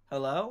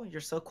 Hello?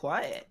 You're so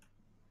quiet.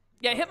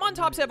 Yeah,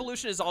 Hitmontop's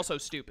evolution is also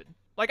stupid.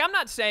 Like, I'm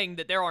not saying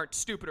that there aren't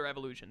stupider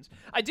evolutions.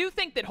 I do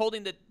think that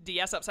holding the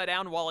DS upside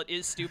down, while it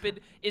is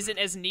stupid, isn't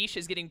as niche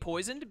as getting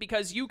poisoned,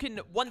 because you can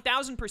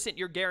 1000%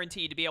 you're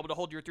guaranteed to be able to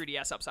hold your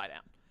 3DS upside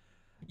down.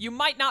 You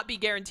might not be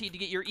guaranteed to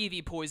get your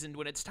Eevee poisoned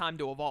when it's time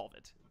to evolve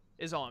it,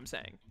 is all I'm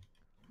saying.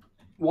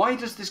 Why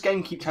does this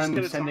game keep telling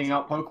me sending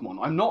out Pokemon?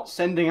 I'm not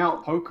sending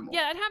out Pokemon.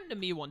 Yeah, it happened to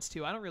me once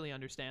too. I don't really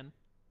understand.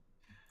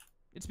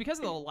 It's because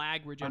of the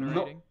lag we're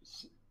generating.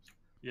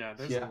 Yeah,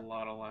 there's a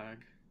lot of lag.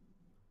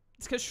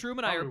 It's because Shroom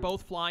and I are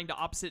both flying to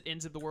opposite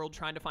ends of the world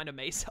trying to find a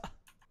mesa.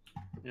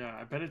 Yeah,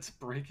 I bet it's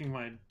breaking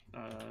my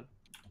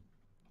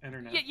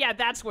internet. Yeah,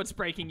 that's what's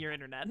breaking your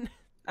internet.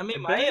 I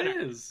mean, my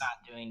internet's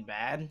not doing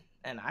bad,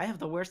 and I have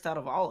the worst out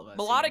of all of us.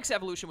 Melodic's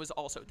evolution was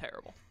also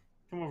terrible.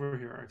 Come over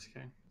here,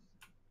 RTK.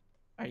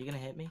 Are you gonna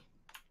hit me?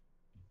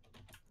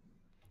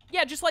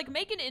 Yeah, just like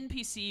make an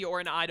NPC or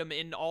an item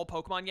in all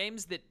Pokemon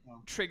games that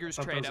triggers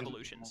trade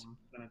evolutions.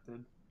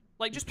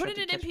 Like, just put in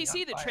an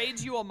NPC that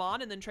trades you a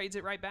Mon and then trades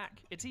it right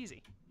back. It's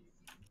easy.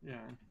 Yeah.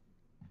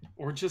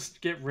 Or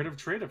just get rid of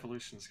trade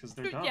evolutions, because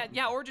they're dumb.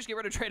 Yeah, or just get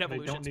rid of trade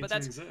evolutions. But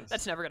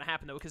that's never going to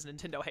happen, though, because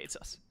Nintendo hates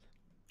us.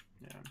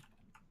 Yeah.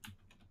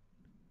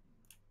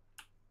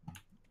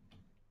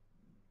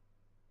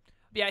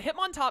 Yeah,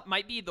 Hitmontop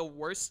might be the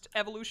worst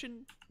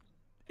evolution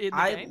in the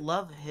game. I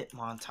love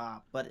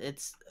Hitmontop, but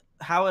it's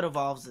how it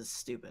evolves is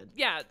stupid.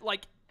 Yeah,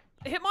 like,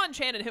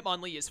 Hitmonchan and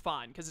Hitmonlee is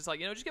fine, because it's like,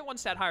 just get one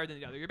stat higher than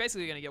the other. You're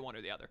basically going to get one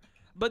or the other.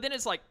 But then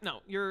it's like, no,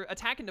 your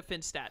attack and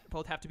defense stat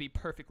both have to be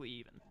perfectly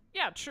even.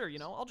 Yeah, sure,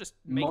 I'll just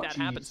make that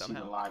happen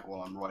somehow. See the lag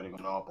while I'm riding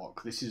on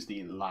Arbok. This is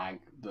the lag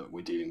that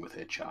we're dealing with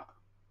here, chat.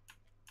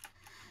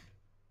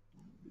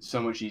 It's so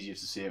much easier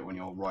to see it when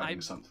you're riding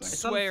something.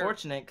 It's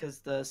unfortunate, because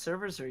the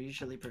servers are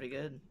usually pretty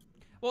good.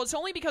 Well, it's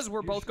only because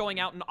we're both going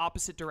out in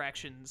opposite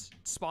directions,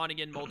 spawning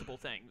in multiple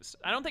things.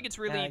 I don't think it's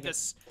really I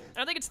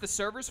don't think it's the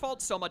server's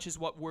fault so much as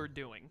what we're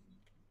doing.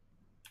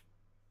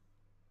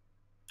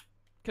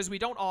 Because we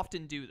don't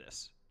often do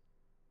this.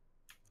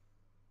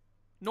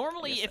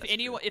 Normally, if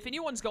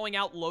anyone's going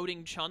out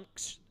loading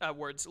chunks,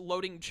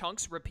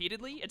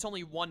 repeatedly, it's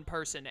only one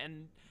person,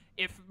 and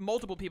if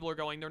multiple people are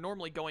going, they're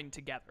normally going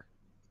together.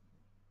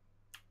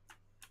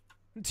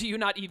 Do you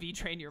not EV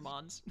train your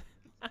Mons?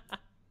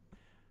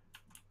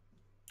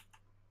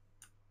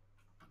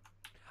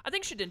 I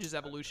think Shedinja's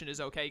evolution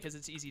is okay because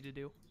it's easy to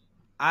do.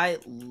 I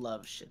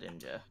love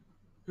Shedinja.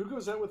 Who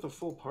goes out with a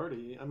full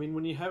party? I mean,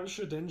 when you have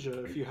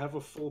Shedinja, if you have a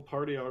full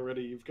party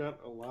already, you've got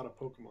a lot of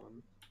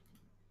Pokemon.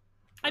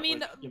 I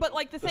mean, but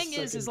like the thing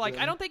is like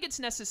I don't think it's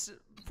necessary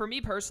for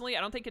me personally.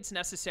 I don't think it's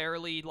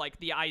necessarily like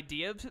the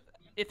idea of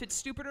if it's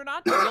stupid or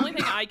not. The only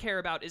thing I care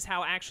about is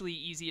how actually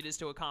easy it is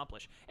to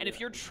accomplish. And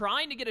if you're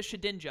trying to get a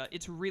Shedinja,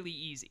 it's really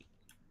easy.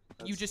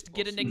 You just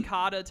get a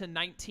Nincada to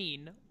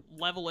 19.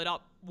 Level it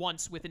up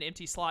once with an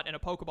empty slot and a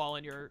Pokeball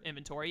in your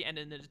inventory, and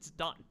then it's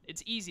done.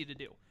 It's easy to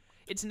do.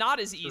 It's not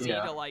as easy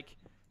to, like,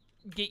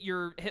 get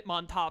your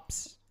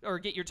Hitmontops or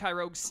get your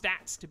Tyrogue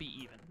stats to be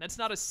even. That's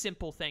not a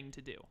simple thing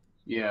to do.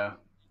 Yeah.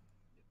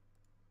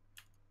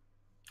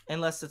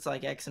 Unless it's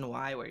like X and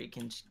Y, where you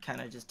can kind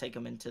of just take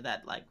them into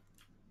that, like,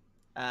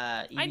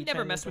 I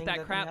never messed with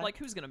that crap. Like,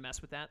 who's going to mess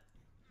with that?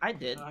 I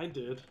did. I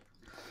did.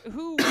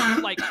 Who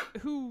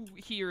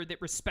here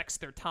that respects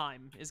their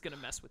time is going to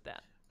mess with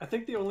that? I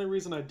think the only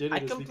reason I did it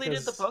is because... I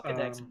completed the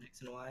Pokedex in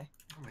X and Y.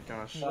 Oh my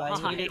gosh. So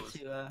I needed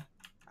to,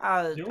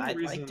 I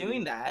like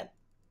doing that.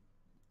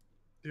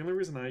 The only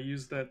reason I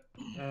used that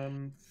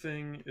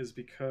thing is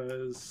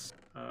because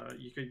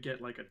you could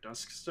get like a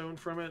Dusk Stone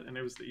from it, and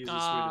it was the easiest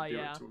way to do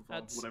it to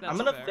evolve whatever. I'm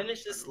gonna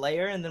finish this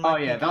layer and then.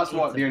 That's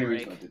what the only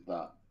reason I did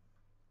that.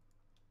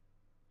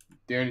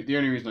 The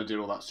only reason I did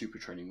all that super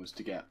training was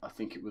to get. I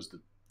think it was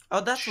the. Oh,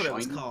 that's what it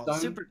was called. Stone?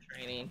 Super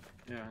training.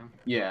 Yeah.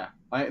 Yeah.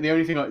 The only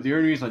reason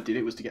I did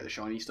it was to get the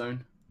shiny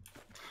stone.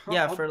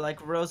 Yeah, for like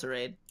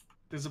Roserade.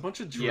 There's a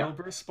bunch of drill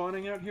bursts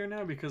spawning out here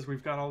now because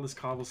we've got all this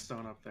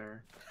cobblestone up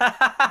there.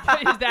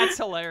 That's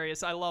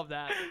hilarious. I love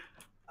that.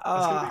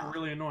 That's gonna be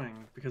really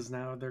annoying because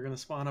now they're gonna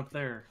spawn up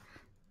there.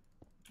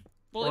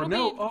 Well, it'll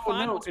be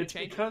fine once we it's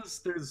change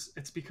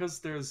because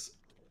there's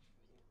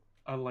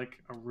a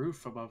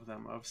roof above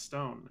them of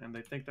stone, and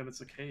they think that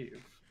it's a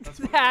cave. That's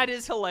what that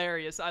is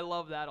hilarious. I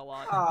love that a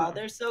lot. Aw,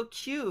 they're so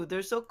cute.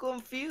 They're so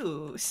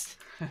confused.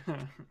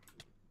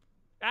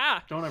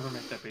 Don't ever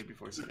make that baby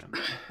voice again.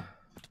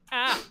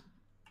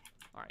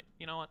 Alright,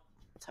 you know what?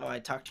 That's how I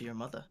talk to your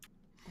mother.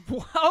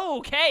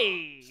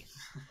 Okay!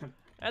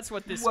 That's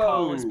what this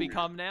call has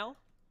become now.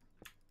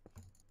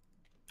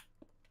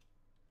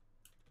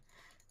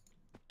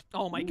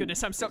 Oh my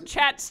goodness, I'm so...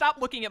 Chat, stop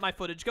looking at my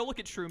footage. Go look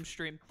at Shroom's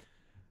stream.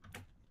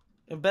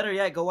 And better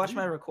yet, go watch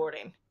my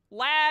recording.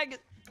 Lag!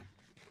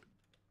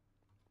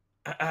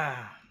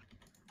 Yeah.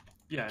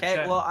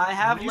 Okay, well, I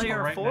have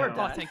layer right 4 now.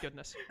 done. Oh, thank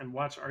goodness. And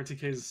watch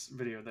RTK's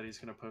video that he's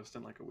going to post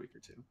in like a week or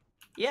two.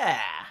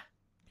 Yeah.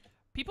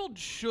 People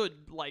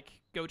should, like,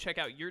 go check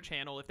out your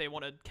channel if they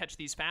want to catch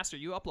these faster.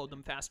 You upload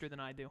them faster than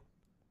I do.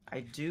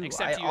 I do.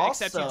 Except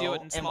I you do it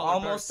in am smaller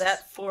almost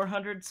bursts. at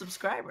 400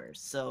 subscribers.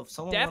 So if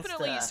someone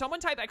Definitely, wants to... someone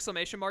type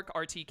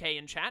 !RTK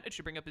in chat. It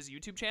should bring up his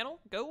YouTube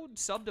channel. Go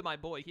sub to my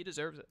boy. He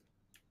deserves it.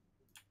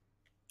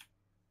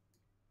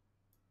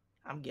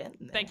 I'm getting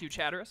there. Thank you,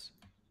 Chatterus.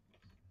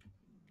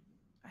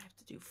 I have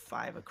to do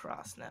 5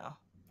 across now.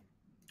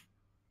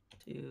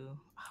 2. Oh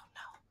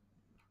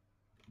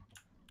no.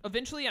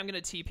 Eventually, I'm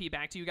going to TP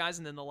back to you guys,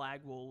 and then the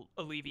lag will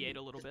alleviate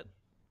a little bit.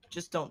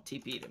 Just don't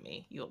TP to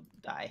me. You'll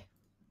die.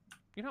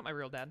 You're not my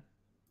real dad.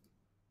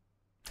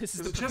 This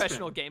is the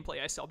professional gameplay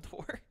I subbed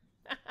for.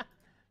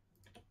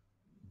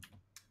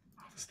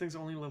 This thing's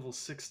only level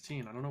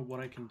 16. I don't know what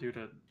I can do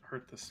to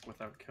hurt this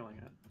without killing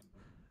it.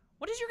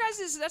 What is your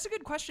guys'... That's a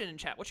good question in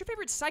chat. What's your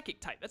favorite psychic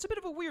type? That's a bit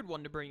of a weird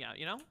one to bring out,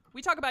 you know?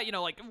 We talk about, you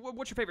know, like,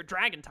 what's your favorite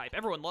dragon type?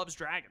 Everyone loves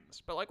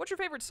dragons. But, like, what's your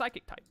favorite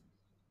psychic type?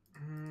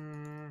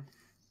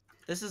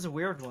 This is a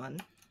weird one.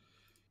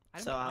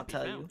 So I'll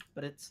tell you.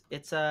 But it's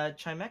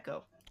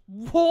Chimecho.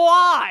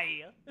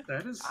 Why?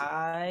 That is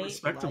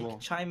respectable.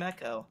 Like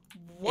Chimecho.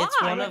 Why?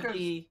 It's one of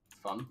the...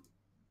 Fun.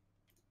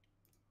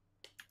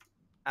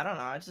 I don't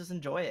know. I just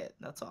enjoy it.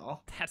 That's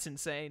all. That's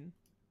insane.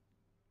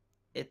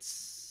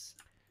 It's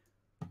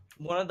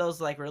one of those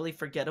like really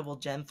forgettable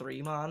Gen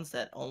 3 mons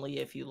that only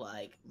if you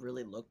like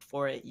really looked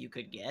for it you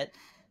could get.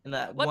 And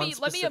that let one me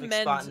specific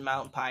amend, spot in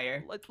Mount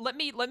Pyre. Let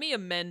me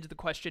amend the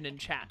question in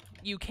chat.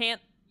 You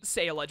can't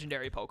say a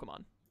legendary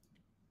Pokemon.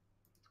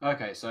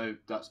 Okay, so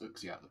that's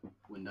Uxie out the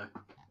window.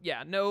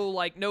 Yeah, no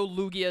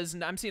Lugias,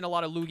 and I'm seeing a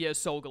lot of Lugia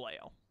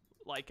Solgaleo.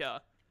 Like,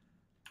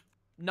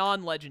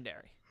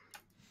 non-legendary.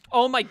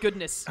 Oh my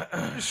goodness.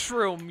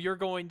 Shroom, you're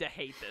going to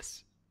hate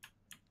this.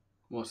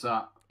 What's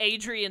that?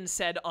 Adrian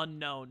said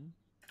unknown.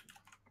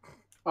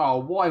 Oh,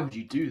 why would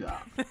you do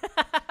that?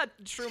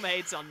 Shroom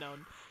hates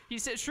unknown.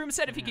 Shroom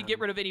said if he could get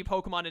rid of any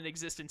Pokemon in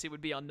existence, it would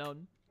be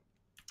unknown.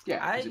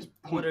 Yeah, I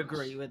would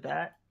agree with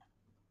that.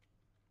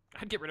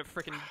 I'd get rid of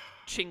frickin'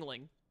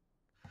 Chingling.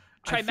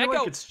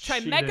 Chimecho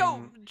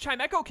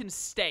can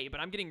stay, but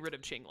I'm getting rid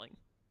of Chingling.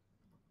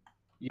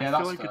 Yeah, I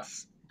feel like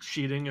it's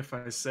cheating if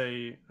I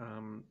say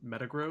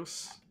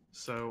Metagross.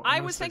 So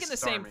I was thinking the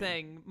same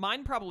thing.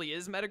 Mine probably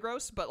is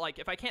Metagross, but like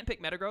if I can't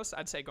pick Metagross,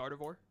 I'd say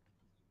Gardevoir.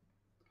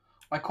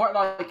 I quite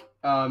like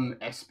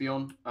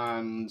Espeon,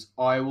 and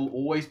I will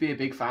always be a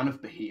big fan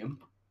of Beheeyem.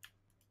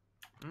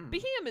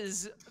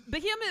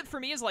 Beheeyem for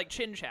me is like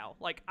Chinchou.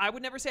 Like I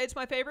would never say it's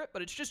my favorite,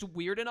 but it's just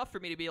weird enough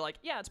for me to be like,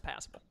 yeah, it's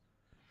passable.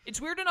 It's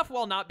weird enough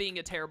while not being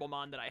a terrible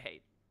mon that I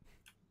hate.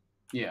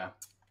 Yeah.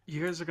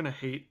 You guys are gonna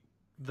hate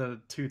the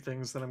two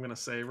things that I'm gonna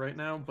say right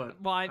now, but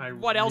why?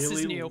 What else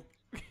is new?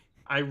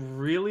 I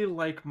really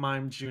like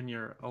Mime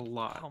Jr. a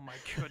lot. Oh my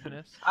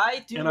goodness.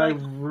 I do. And I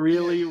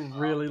really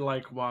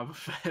like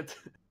Wobbuffet.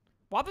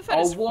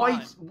 Wobbuffet is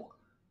fun.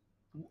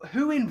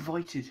 Who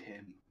invited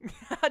him?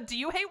 Do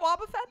you hate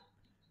Wobbuffet?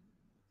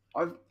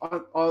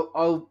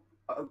 I'll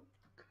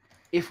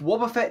if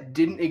Wobbuffet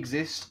didn't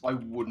exist, I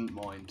wouldn't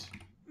mind.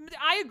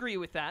 I agree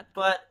with that.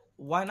 But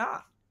why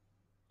not?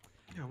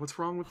 Yeah, what's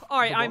wrong with... All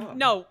right,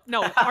 no,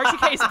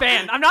 RTK's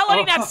banned. I'm not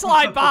letting that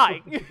slide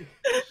by.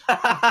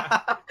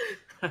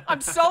 I'm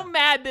so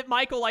mad that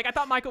Michael, like, I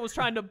thought Michael was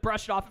trying to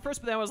brush it off at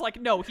first, but then I was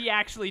like, no, he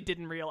actually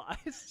didn't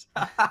realize.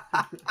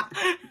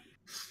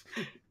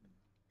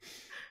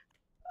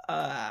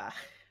 I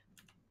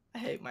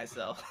hate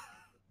myself.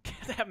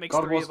 That makes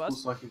three of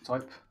us. Psychic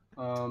type.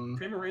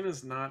 Primarina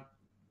is not...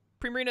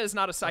 Primarina is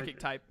not a psychic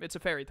type. It's a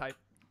fairy type.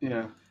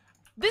 Yeah.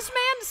 This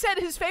man said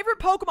his favorite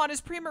Pokemon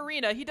is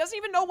Primarina. He doesn't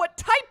even know what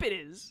type it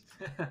is.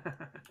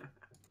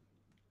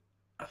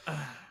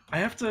 I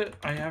have to.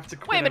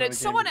 Wait a minute.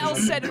 Someone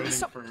else said.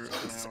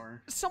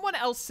 Someone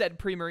else said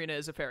Primarina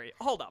is a fairy.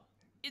 Hold up.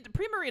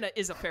 Primarina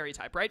is a fairy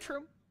type, right?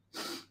 True.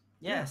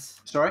 Yes.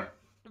 Sorry.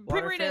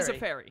 Primarina is a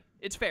fairy.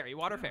 It's fairy.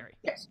 Water fairy.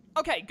 Yes.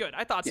 Okay. Good.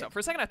 I thought so. For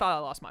a second, I thought I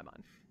lost my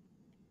mind.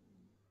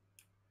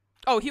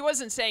 Oh, he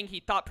wasn't saying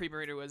he thought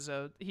Primarina was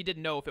a... He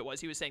didn't know if it was.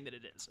 He was saying that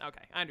it is.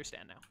 Okay, I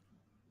understand now.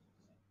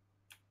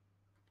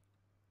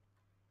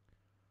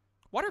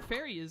 Water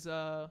Fairy is,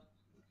 Shrill,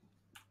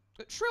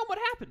 what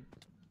happened?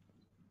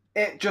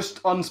 It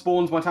just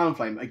unspawns my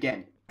Talonflame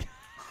again.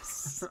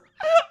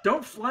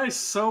 Don't fly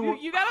so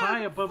you gotta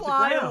high above the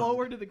fly ground.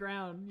 lower to the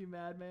ground, you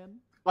madman.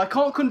 I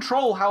can't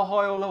control how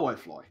high or low I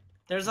fly.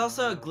 There's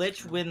also a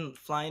glitch when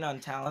flying on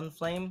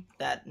Talonflame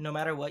that no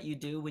matter what you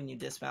do, when you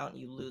dismount,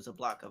 you lose a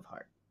block of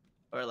heart.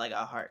 Or like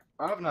a heart.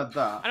 I haven't had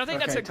that. I don't think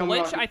that's a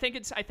glitch. I think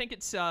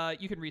it's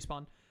you can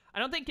respawn. I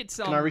don't think it's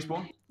Can I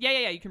respawn?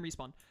 Yeah, you can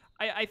respawn.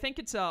 I think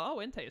it's oh,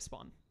 Entei is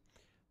spawn.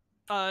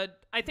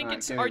 I think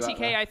it's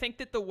RTK. I think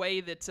that the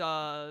way that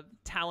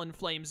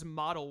Talonflame's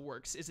model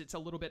works is it's a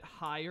little bit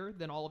higher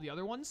than all of the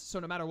other ones. So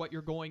no matter what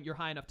you're going, you're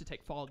high enough to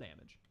take fall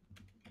damage.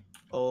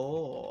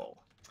 Oh.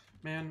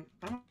 Man,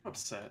 I'm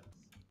upset.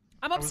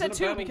 I'm upset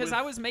too because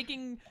I was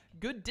making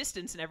good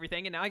distance and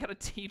everything, and now I got a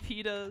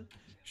TP to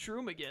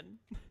Shroom again.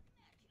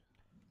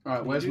 All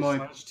right, where's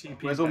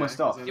all my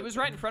stuff? It was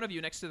right in front of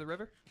you next to the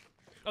river.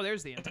 Oh,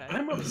 there's the antenna.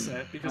 I'm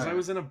upset because I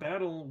was in a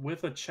battle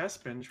with a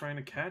chestbin trying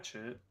to catch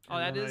it. Oh,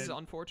 that is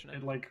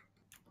unfortunate.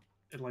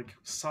 It like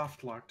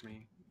soft locked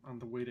me on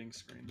the waiting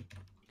screen.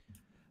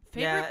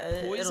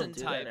 Favorite poison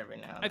type. Every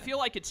now and then. I feel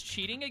like it's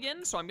cheating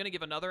again, so I'm gonna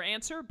give another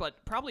answer,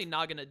 but probably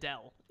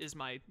Naganadel is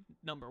my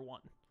number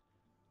one.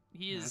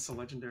 He is. That's a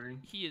legendary.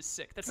 He is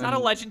sick. That's not a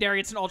legendary.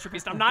 It's an Ultra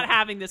Beast. I'm not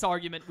having this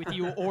argument with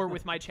you or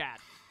with my chat.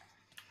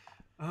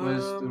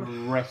 Where's the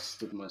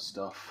rest of my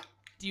stuff?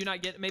 Do you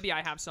not get? Maybe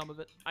I have some of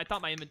it. I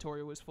thought my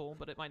inventory was full,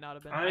 but it might not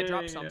have been. I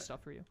dropped some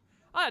stuff for you.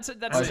 Oh,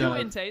 that's two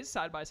Intes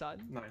side by side.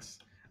 Nice.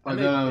 I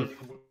don't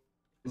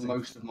have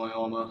most of my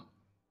armor.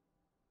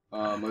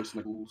 Most of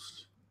my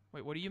tools.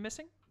 Wait, what are you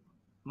missing?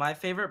 My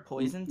favorite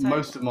poison type?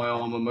 Most of my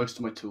armor, most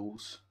of my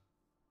tools.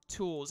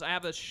 Tools. I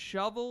have a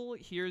shovel.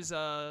 Here's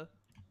a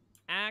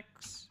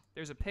axe.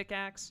 There's a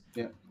pickaxe.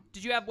 Yeah.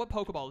 Did you have, what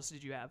Pokeballs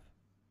did you have?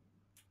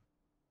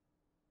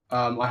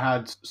 I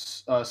had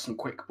some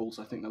quick balls.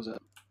 I think that was it.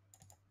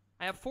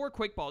 I have 4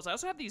 quick balls. I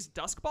also have these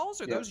dusk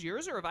balls. Are those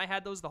yours, or have I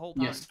had those the whole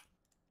time? Yes.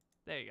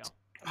 There you go.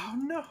 Oh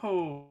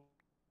no.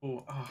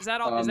 Oh. Is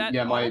that all? Is that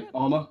yeah, my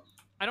armor.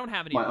 I don't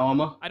have any. My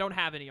armor. I don't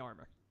have any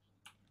armor.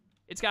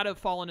 It's got to have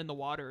fallen in the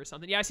water or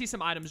something. Yeah, I see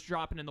some items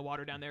dropping in the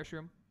water down there,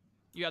 Shroom.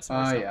 You got some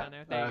more stuff down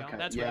there. There you go.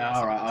 That's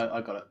all right. I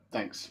got it.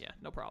 Thanks. Yeah,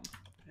 no problem.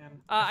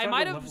 I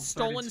might have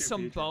stolen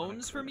some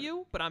bones from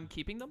you, but I'm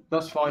keeping them.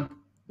 That's fine.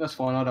 That's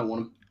fine. I don't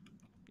want them.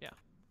 Yeah.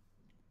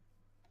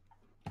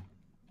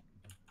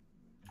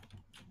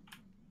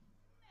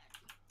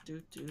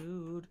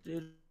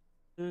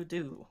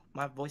 Do.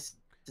 My voice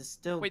is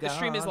still Wait, the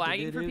stream is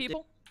lagging for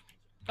people?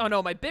 Oh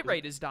no, my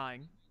bitrate is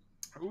dying.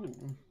 Ooh.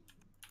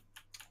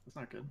 That's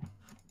not good.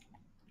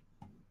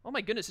 Oh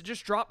my goodness, it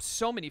just dropped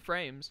so many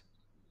frames.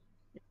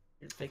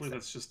 Hopefully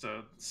that's just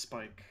a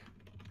spike.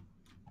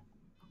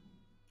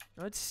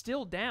 No, it's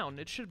still down.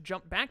 It should have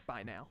jumped back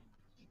by now.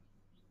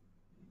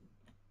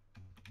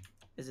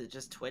 Is it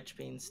just Twitch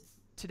being...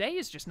 Today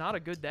is just not a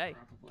good day.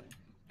 Probably.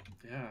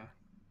 Yeah.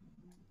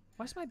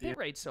 Why is my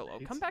bitrate so low?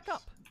 Come back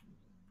up.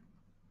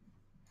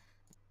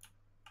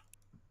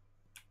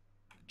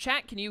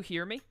 Chat, can you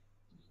hear me?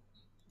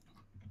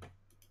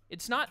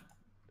 It's not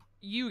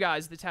you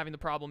guys that's having the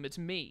problem, it's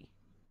me.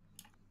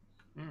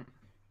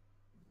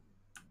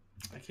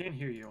 I can't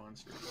hear you on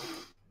stream.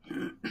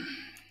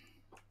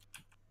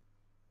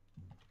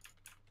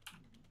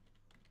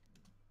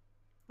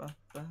 Come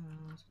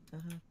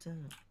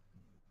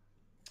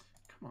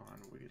on,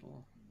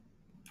 Weedle.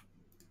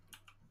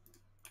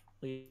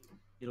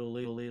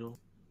 Weedle.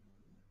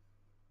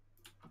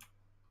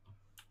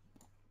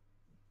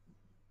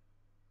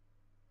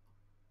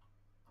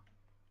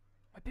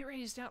 My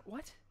bitrate is down.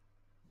 What?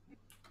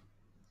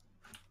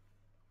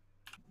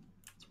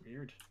 It's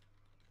weird.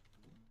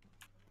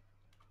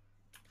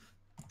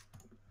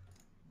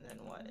 Then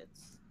what?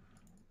 It's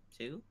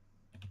 2?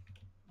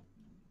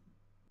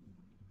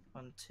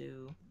 1,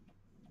 2.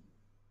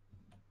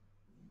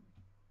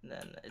 And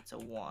then it's a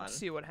 1. Let's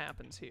see what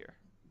happens here.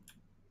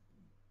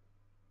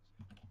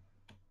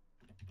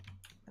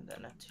 And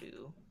then a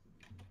 2.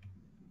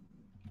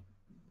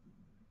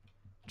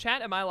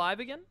 Chat, am I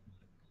live again?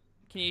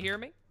 Can you hear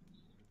me?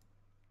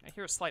 I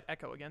hear a slight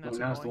echo again. That's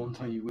now's the one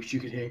time you wish you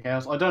could hear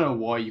Chaos. I don't know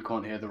why you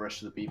can't hear the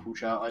rest of the people,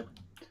 chat.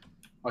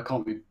 I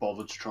can't be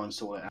bothered to try and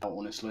sort it out,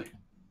 honestly.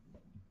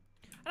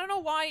 I don't know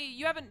why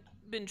you haven't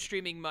been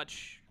streaming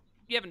much.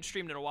 You haven't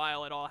streamed in a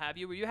while at all, have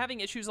you? Were you having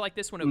issues like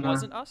this when it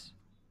wasn't us?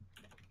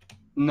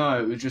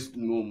 No, it was just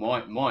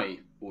more my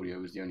audio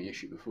was the only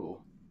issue before.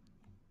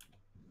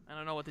 I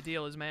don't know what the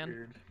deal is, man.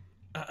 Weird.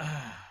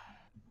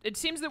 It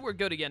seems that we're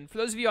good again. For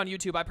those of you on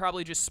YouTube, I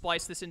probably just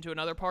spliced this into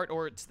another part,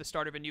 or it's the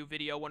start of a new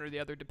video, one or the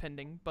other,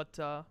 depending. But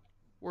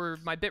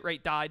my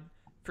bitrate died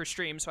for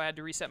stream, so I had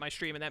to reset my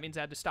stream, and that means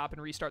I had to stop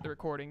and restart the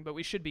recording. But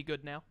we should be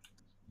good now.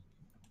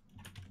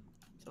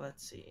 So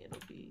let's see.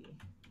 It'll be...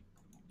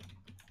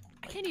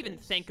 I can't even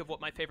think of what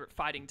my favorite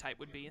fighting type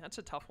would be. That's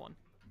a tough one.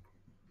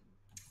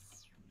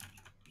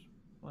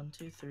 1,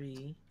 2,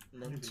 3,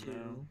 then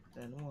 2,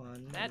 then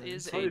 1. That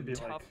is a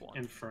tough one.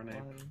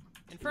 Infernape.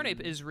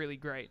 Infernape is really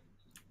great.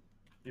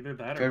 Either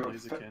that or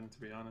Blaziken, to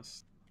be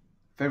honest.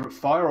 Favorite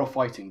fire or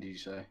fighting, did you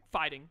say?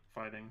 Fighting.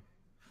 Fighting.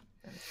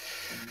 I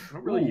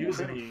don't really use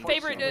any...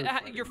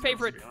 Your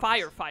favorite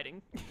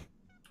firefighting.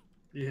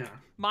 Yeah.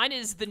 Mine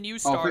is the new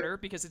starter,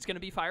 because it's going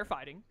to be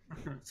firefighting.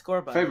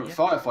 Score button. Favorite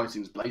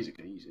firefighting is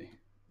Blaziken, easy.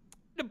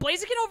 The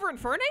Blaziken over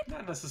Infernape?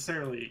 Not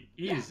necessarily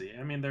easy.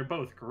 Yeah. I mean, they're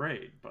both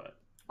great, but...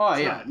 Oh,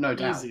 yeah, no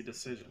doubt. Easy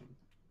decision.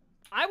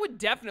 I would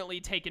definitely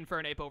take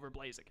Infernape over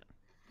Blaziken.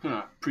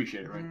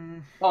 Appreciate it, right?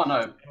 Oh no.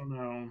 I don't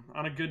know.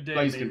 On a good day,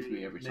 Blaziken for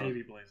me every time.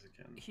 Maybe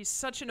Blaziken. He's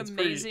such an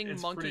amazing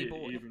monkey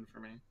boy. Even for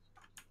me.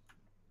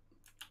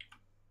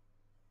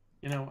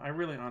 You know, I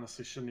really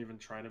honestly shouldn't even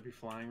try to be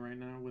flying right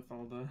now with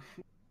all the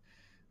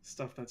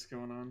stuff that's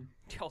going on.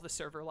 All the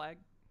server lag.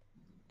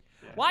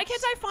 Yeah, why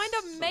can't I find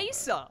a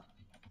Mesa?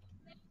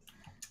 Bad.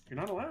 You're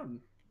not allowed.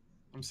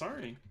 I'm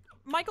sorry.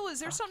 Michael, is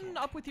there something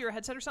up with your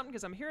headset or something?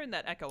 Because I'm hearing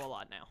that echo a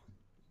lot now.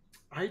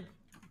 I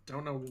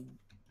don't know.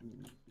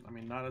 I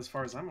mean, not as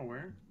far as I'm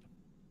aware.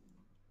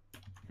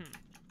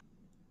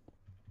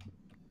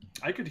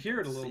 I could hear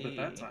it a little bit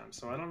that time,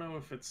 so I don't know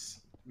if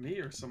it's me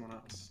or someone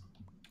else.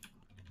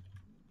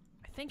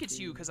 I think it's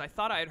you, because I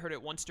thought I had heard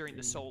it once during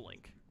the Soul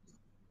Link.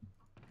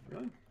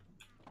 Really?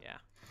 Yeah.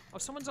 Oh,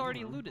 someone's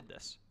already looted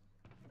this.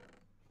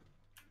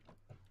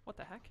 What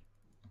the heck?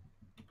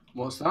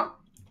 What's that?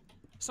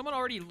 Someone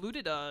already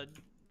looted a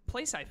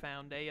place I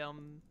found,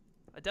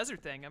 a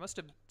desert thing. I must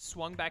have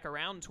swung back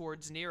around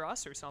towards near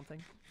us or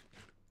something.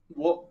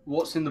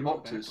 What's in the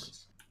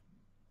boxes?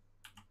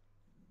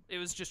 It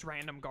was just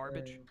random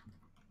garbage.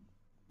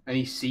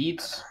 Any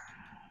seeds?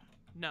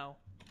 No.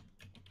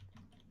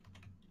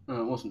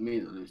 No, it wasn't me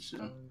that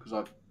looted it, because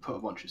I put a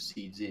bunch of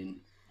seeds in.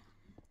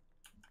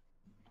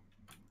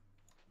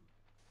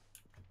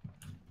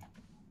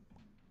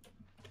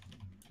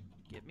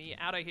 Get me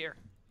out of here.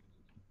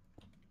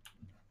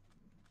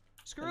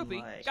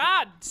 Scroopy.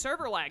 God,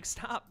 server lag,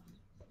 stop.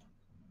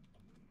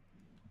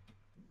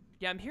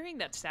 Yeah, I'm hearing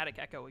that static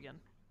echo again.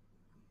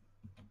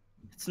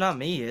 It's not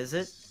me, is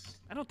it?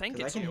 I don't think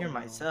it's I can you. hear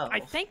myself. I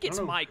think it's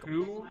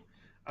Michael.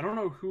 I don't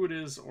know who it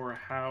is or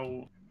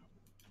how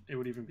it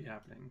would even be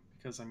happening.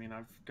 Because, I mean,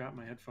 I've got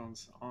my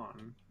headphones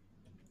on.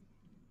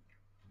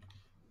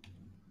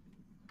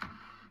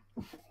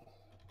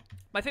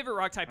 My favorite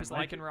rock type is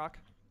Lichen Rock.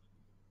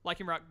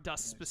 Lichen Rock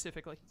Dust,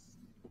 specifically.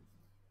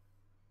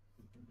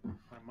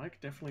 My mic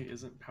definitely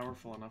isn't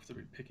powerful enough to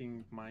be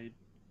picking my...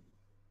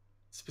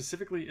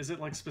 Specifically, is it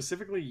like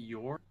specifically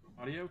your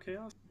audio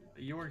chaos?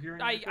 You're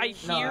hearing? I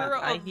hear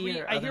a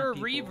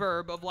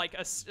reverb of like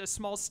a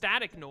small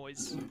static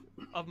noise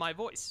of my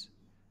voice.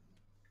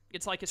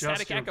 It's like a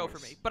static echo for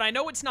me. But I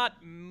know it's not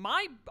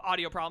my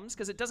audio problems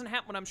because it doesn't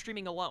happen when I'm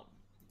streaming alone.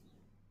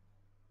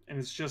 And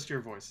it's just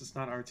your voice. It's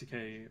not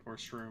RTK or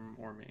Shroom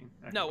or me.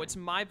 No, it's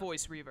my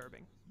voice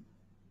reverbing.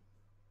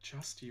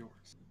 Just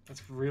yours.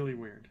 That's really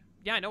weird.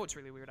 Yeah, I know it's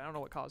really weird. I don't know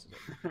what causes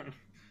it.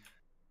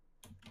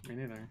 Me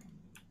neither.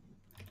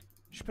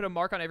 You should put a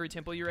mark on every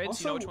temple you raid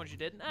so you know which ones you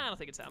did. Nah, I don't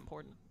think it's that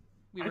important.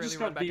 We rarely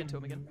run back into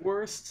them again.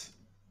 Worst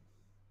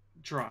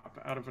drop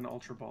out of an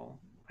Ultra Ball.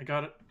 I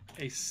got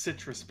a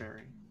citrus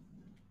berry.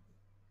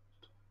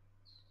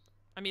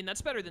 I mean,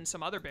 that's better than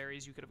some other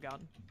berries you could have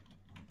gotten.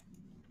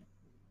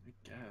 I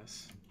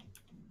guess.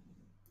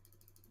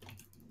 I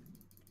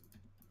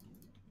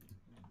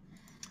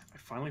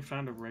finally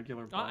found a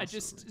regular boss.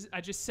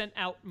 I just sent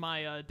out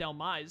my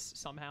Delmise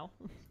somehow.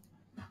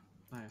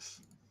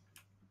 Nice.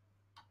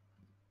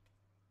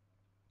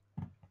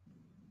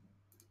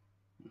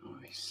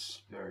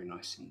 Nice, very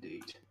nice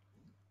indeed.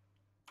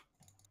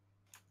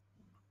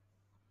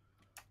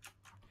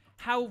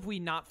 How have we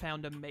not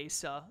found a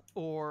mesa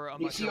or a?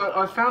 You see,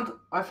 I found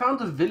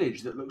a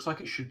village that looks like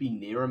it should be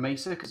near a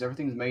mesa because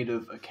everything's made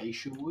of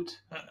acacia wood.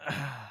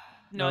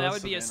 No, that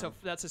would be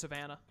that's a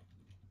savanna.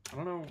 I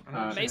don't know.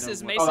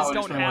 Mesas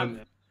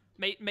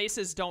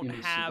don't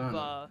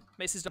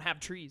have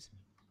trees.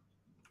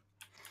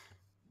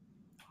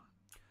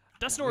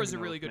 Dustnor is a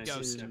really good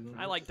ghost.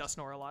 I like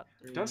Dustnor a lot.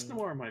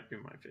 Dustnor might be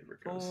my favorite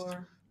ghost.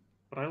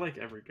 But I like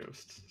every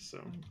ghost,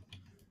 so...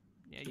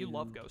 Yeah, you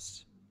love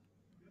ghosts.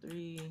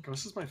 3.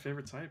 Ghost is my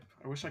favorite type.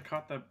 I wish I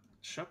caught that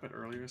Shuppet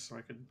earlier so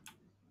I could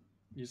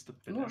use the...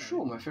 I'm not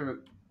sure my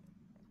favorite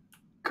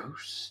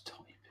ghost type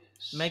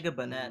is. Mega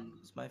Banette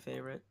is my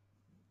favorite.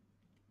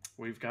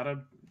 We've got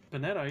a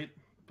Banetite,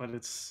 but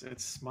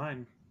it's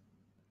mine.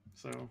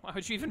 So... Why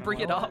would you even bring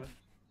it up?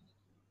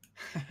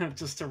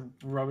 Just to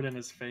rub it in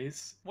his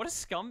face. What a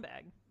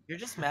scumbag. You're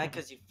just mad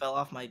because you fell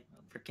off my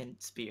freaking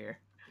spear.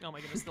 Oh my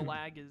goodness, the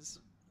lag is...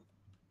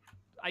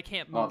 I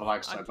can't move. Oh, the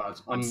lag's so bad.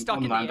 I'm stuck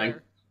in landing. the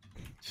air.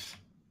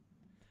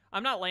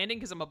 I'm not landing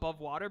because I'm above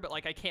water, but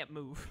like I can't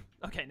move.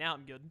 Okay, now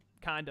I'm good.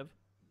 Kind of.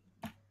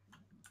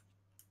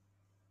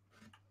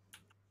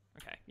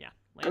 Okay, yeah.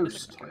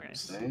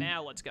 Okay,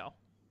 now let's go.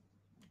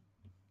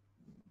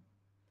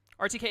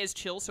 RTK is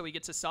chill, so he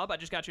gets a sub. I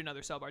just got you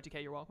another sub,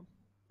 RTK. You're welcome.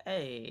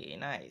 Hey,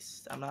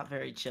 nice. I'm not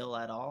very chill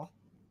at all,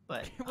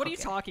 but what are you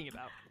talking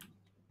about?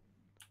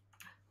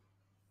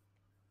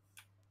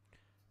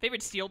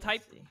 Favorite steel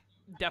type?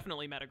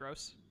 Definitely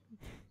Metagross.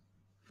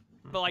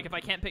 But like, if I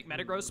can't pick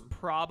Metagross,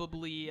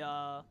 probably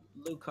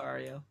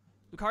Lucario.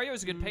 Lucario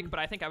is a good pick, but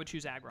I think I would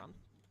choose Aggron.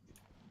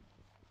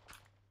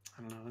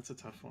 I don't know. That's a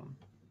tough one.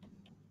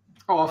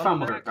 Oh, I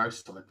found my favorite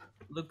ghost type.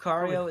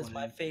 Lucario is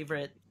my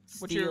favorite.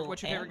 What's your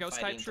favorite ghost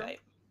type?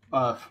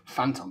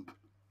 Phantom.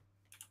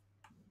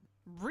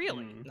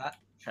 Really? Not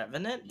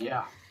Trevenant?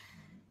 Yeah.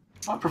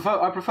 I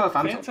prefer Phantom.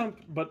 Phantom,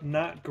 but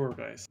not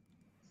Gourgeist.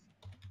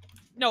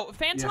 No,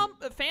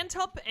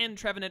 Phantup and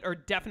Trevenant are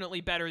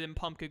definitely better than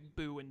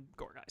Pumpkaboo and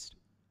Gourgeist.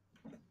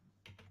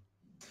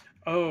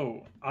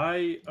 Oh,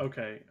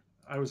 okay.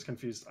 I was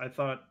confused. I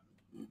thought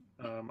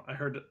I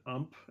heard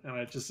and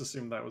I just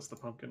assumed that was the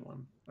pumpkin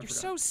one. You're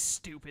so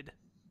stupid.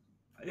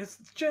 It's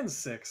Gen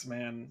 6,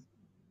 man.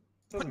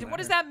 What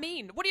does that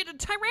mean? What do you?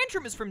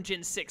 Tyrantrum is from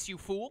Gen 6, you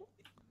fool.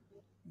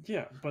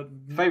 Yeah, but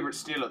favorite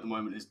steel at the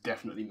moment is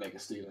definitely Mega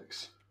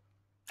Steelix.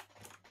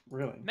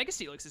 Really? Mega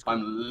Steelix is cool.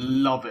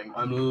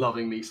 I'm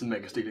loving me some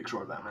Mega Steelix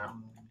right about now.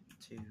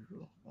 2,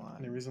 1.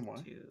 Any reason why?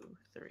 2,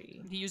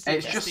 3. He used it.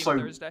 It's just so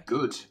Thursday.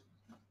 good.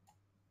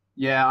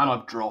 Yeah, and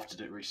I've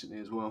drafted it recently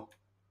as well.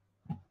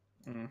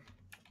 Mm.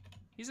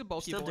 He's a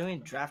bulky Still boy. doing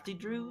drafty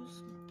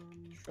drews?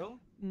 True.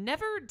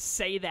 Never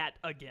say that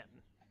again.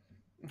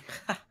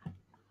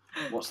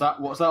 What's that,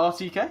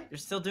 RTK? You're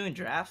still doing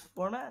draft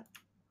format?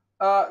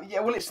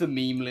 Yeah, well, it's the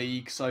meme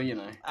league, so, you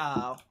know.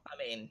 Oh, I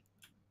mean...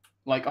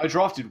 Like, I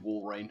drafted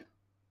Walrein.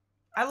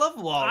 I love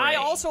Walrein. I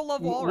also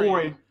love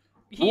Walrein.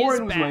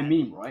 Walrein was my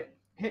meme, right?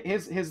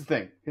 Here's the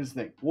thing.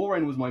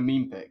 Walrein was my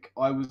meme pick.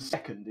 I was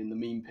second in the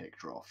meme pick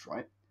draft,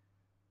 right?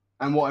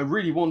 And what I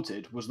really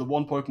wanted was the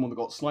one Pokemon that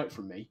got sniped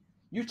from me.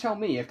 You tell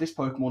me if this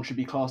Pokemon should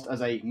be classed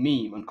as a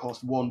meme and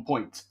cost 1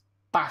 point.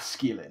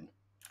 Basculin.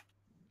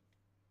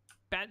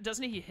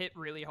 Doesn't he hit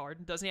really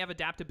hard? Doesn't he have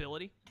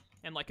adaptability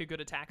and like a good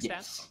attack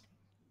stat?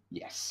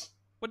 Yes.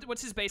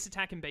 What's his base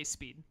attack and base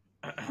speed?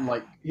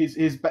 Like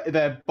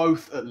they're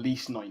both at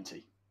least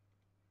 90.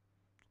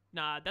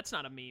 Nah, that's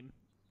not a meme.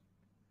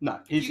 No,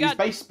 his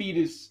base speed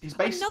is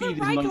Another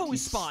Raikou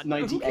is spawned.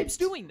 98. Who keeps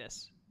doing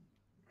this?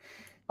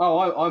 Oh,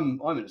 I'm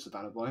in a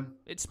savannah biome.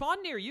 It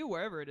spawned near you,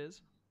 wherever it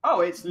is.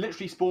 Oh, it's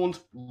literally spawned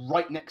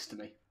right next to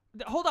me.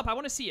 Hold up, I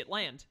want to see it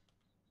land.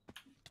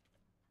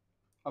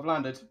 I've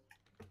landed.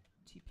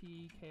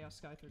 TP Chaos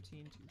Sky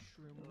 13 to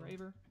Shroom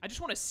Raver. I just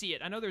want to see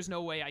it. I know there's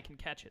no way I can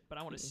catch it, but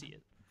I want to see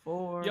it.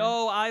 4.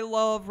 Yo, I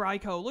love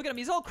Raikou. Look at him.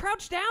 He's all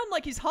crouched down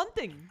like he's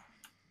hunting.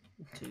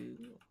 2,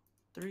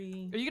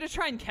 3. Are you going to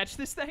try and catch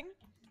this thing?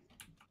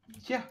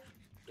 Yeah.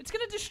 It's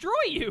going to destroy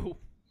you.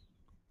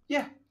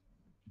 Yeah.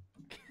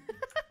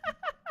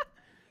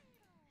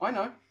 I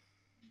know.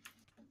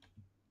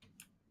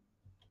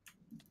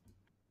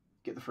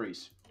 Get the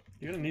freeze.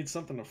 You're gonna need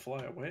something to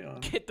fly away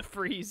on. Get the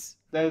freeze.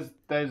 There's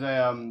a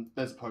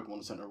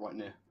Pokemon Center right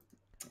near.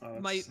 Oh,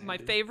 my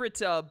favorite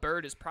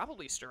bird is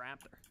probably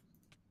Staraptor.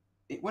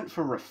 It went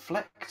for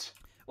Reflect.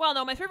 Well,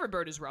 no, my favorite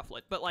bird is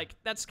Rufflet, but like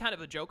that's kind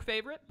of a joke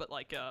favorite. But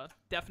like,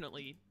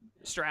 definitely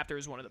Staraptor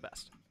is one of the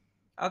best.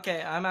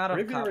 Okay, I'm out of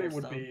Raviary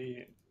would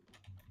be.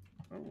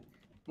 Oh,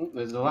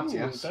 there's a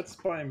Latias. That's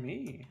by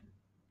me.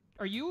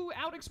 Are you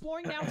out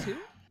exploring now too?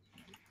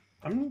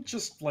 I'm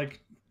just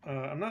like.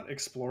 I'm not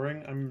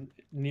exploring. I'm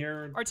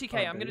near.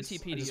 RTK, I'm gonna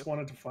TP to you. I just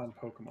wanted to find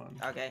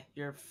Pokemon. Okay,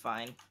 you're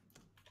fine.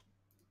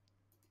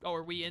 Oh,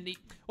 are we in the...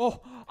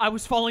 Oh, I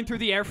was falling through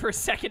the air for a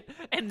second,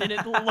 and then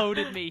it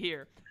loaded me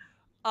here.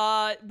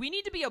 We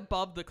need to be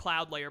above the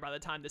cloud layer by the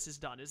time this is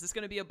done. Is this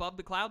going to be above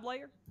the cloud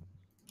layer?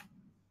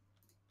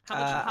 How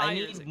much higher I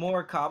need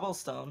more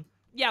cobblestone.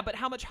 Yeah, but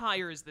how much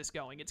higher is this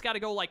going? It's got to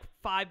go like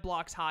 5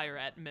 blocks higher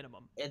at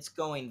minimum. It's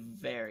going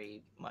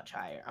very much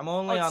higher. I'm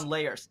only on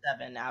layer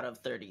 7 out of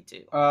 32.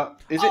 Is it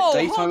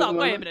daytime? Hold up,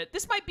 wait a minute.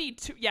 This might be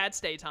yeah, it's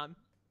daytime.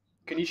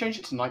 Can you change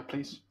it to night,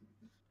 please?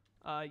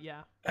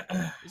 Yeah.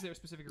 Is there a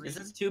specific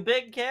reason? Is this too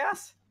big,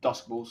 Chaos?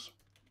 Dusk balls.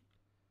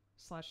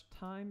 /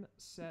 time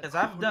set. Because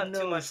I've done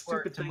too much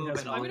work to move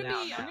it I'm all gonna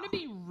now.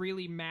 be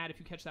really mad if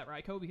you catch that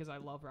Raikou because I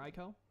love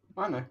Raikou.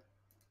 I know.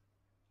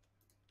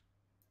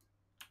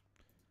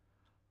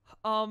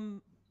 How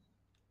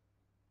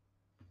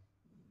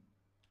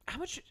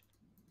much?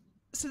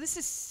 So this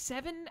is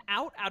 7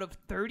 out of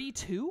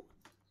 32?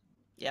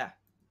 Yeah.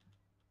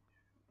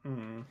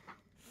 No,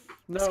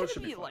 it's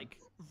gonna be like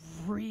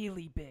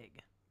really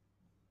big.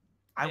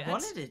 I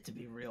wanted it to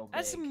be real big.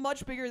 That's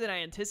much bigger than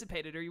I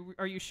anticipated.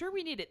 Are you sure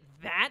we need it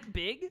that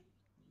big?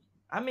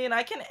 I mean,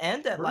 I can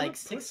end at like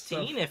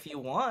 16 if you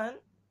want.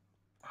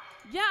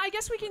 Yeah, I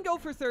guess we can go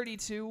for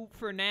 32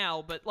 for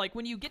now, but like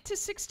when you get to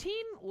 16,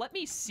 let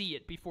me see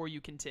it before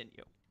you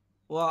continue.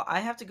 Well, I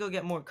have to go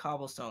get more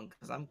cobblestone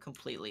because I'm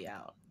completely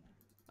out.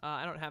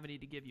 I don't have any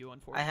to give you,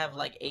 unfortunately. I have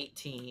like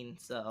 18,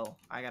 so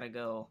I gotta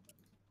go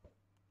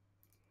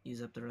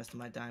use up the rest of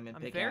my diamond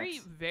pickaxe. I'm very,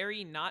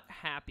 very not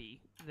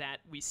happy that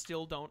we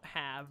still don't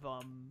have,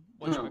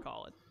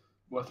 whatchamacallit.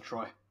 Worth a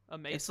try.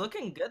 Amazing. It's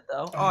looking good,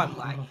 though. Oh, I'm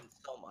lagging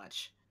so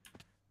much.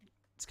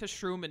 It's because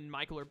Shroom and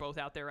Michael are both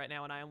out there right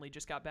now, and I only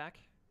just got back.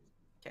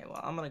 Okay, well,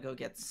 I'm gonna go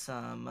get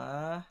some,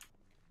 Oh,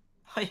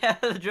 yeah,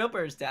 the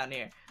Drillbir's down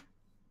here.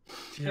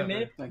 Yeah,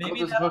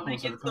 maybe that'll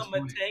make it so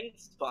Matang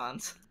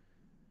spawns.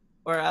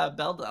 Or,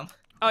 Beldum.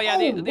 Oh, yeah,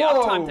 the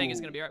uptime thing is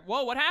gonna be right.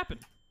 Whoa, what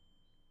happened?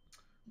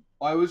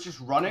 I was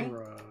just running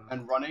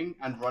and running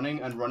and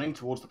running and running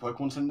towards the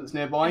Pokemon Center that's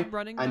nearby,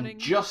 and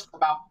just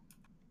about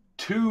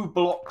 2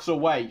 blocks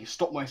away,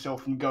 stopped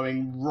myself from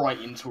going right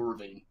into a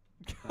ravine.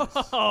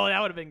 Oh, that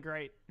would have been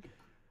great.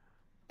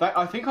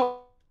 I think I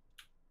was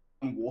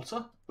in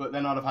water, but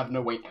then I'd have had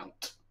no way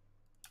out.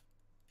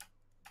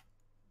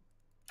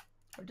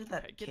 Where did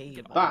that cave?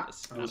 Get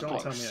that. Oh,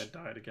 don't tell me I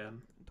died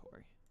again.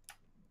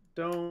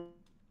 Don't.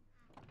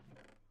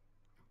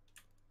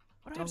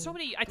 Why do I have so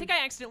many? I think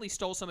I accidentally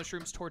stole some of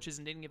Shroom's torches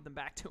and didn't give them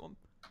back to him.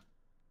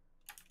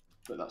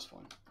 But that's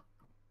fine.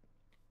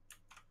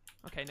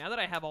 Okay, now that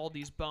I have all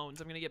these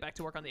bones, I'm gonna get back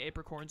to work on the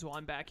Apricorns while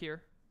I'm back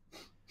here.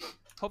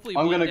 Hopefully,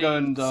 I'm one gonna day go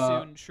and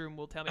soon Shroom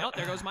will tell me. Oh,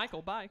 there goes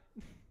Michael. Bye.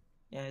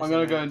 Yeah, I'm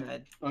gonna go and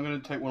I'm gonna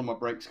take one of my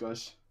breaks,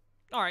 guys.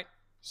 All right.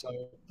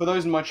 So for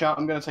those in my chat,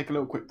 I'm gonna take a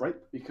little quick break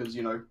because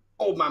you know,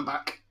 old man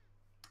back.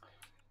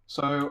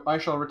 So I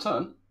shall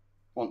return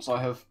once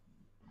I have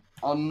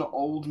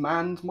un-old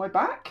manned my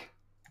back.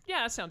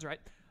 Yeah, that sounds right.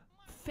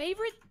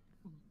 Favorite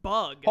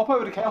bug? Hop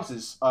over to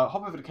Chaos's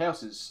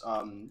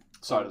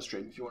side of the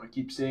stream if you want to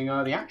keep seeing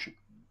the action.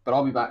 But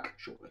I'll be back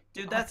shortly.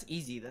 Dude, that's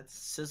easy. That's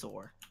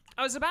Scizor.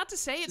 I was about to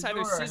say it's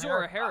either Scizor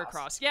or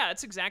Heracross. Yeah,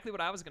 that's exactly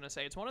what I was gonna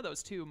say. It's one of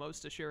those two,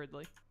 most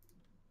assuredly.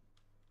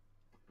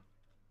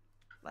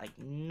 Like,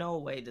 no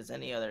way does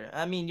any other...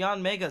 I mean,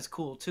 Yanmega's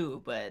cool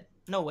too, but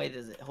no way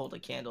does it hold a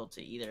candle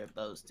to either of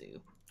those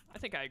two. I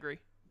think I agree.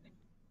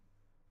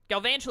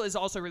 Galvantula is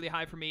also really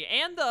high for me,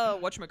 and the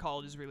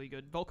whatchamacallit is really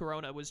good.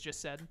 Volcarona was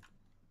just said.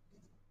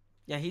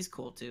 Yeah, he's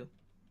cool too.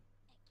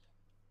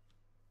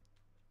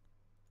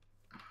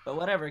 But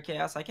whatever,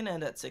 Chaos, I can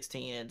end at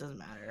 16, it doesn't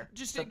matter.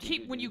 Just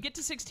keep, when you get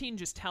to 16,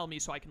 just tell me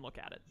so I can look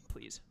at it,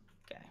 please.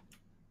 Okay.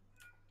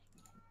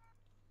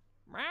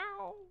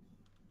 Meow.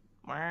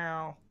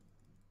 Meow.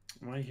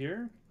 Am I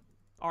here?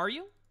 Are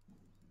you?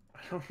 I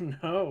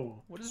don't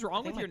know. What is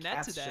wrong with your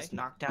net today? Just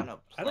knocked down a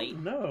I plate.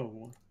 don't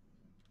know.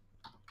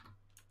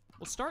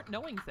 Well, start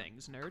knowing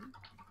things, nerd.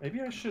 Maybe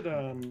I should,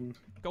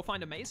 Go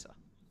find a mesa.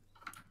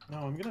 No,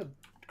 I'm gonna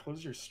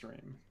close your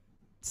stream.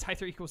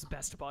 Scyther equals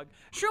best bug.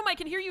 Shroom, I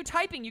can hear you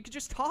typing. You could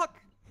just talk.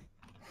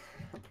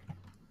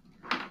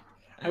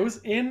 I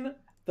was in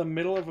the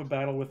middle of a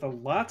battle with a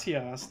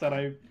Latias that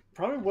I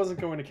probably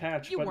wasn't going to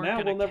catch, but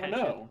now we'll never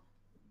know.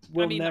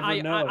 We'll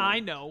never know. I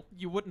know.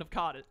 You wouldn't have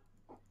caught it.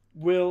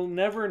 We'll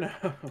never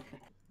know.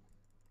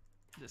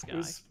 This guy. He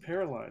was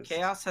paralyzed.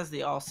 Chaos has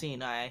the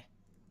all-seeing eye.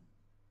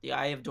 The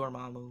eye of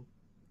Dormammu.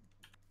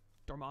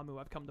 Dormammu,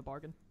 I've come to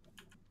bargain.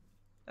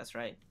 That's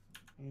right.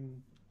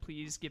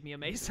 Please give me a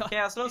mesa.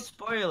 Chaos, no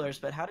spoilers,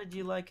 but how did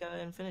you like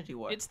Infinity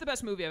War? It's the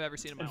best movie I've ever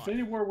seen in my life.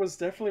 Infinity War was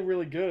definitely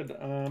really good.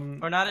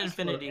 Or not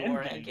Infinity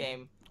War,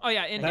 Endgame. Oh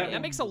yeah, Endgame.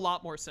 That makes a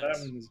lot more sense.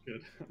 That one was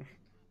good.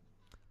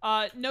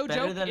 No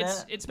joke.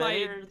 It's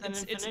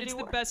Infinity the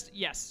War? best.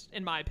 Yes,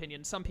 in my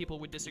opinion. Some people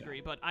would disagree,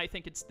 but I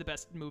think it's the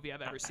best movie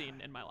I've ever seen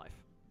in my life.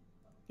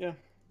 Yeah,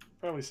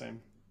 probably same.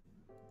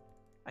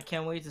 I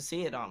can't wait to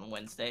see it on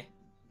Wednesday.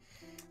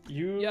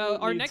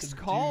 Our next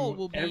call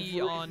will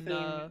be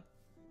on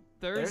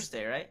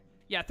Thursday, right?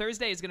 Yeah,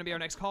 Thursday is going to be our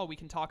next call. We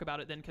can talk about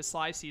it then, because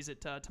Sly sees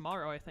it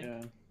tomorrow, I think.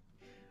 Yeah.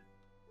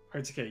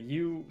 It's okay.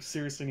 You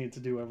seriously need to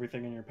do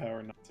everything in your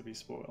power not to be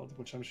spoiled,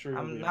 which I'm sure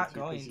you'll be not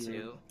able going to.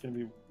 You're gonna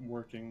be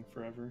working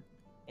forever.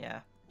 Yeah.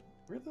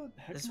 Where the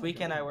heck This am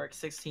weekend I going? work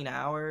 16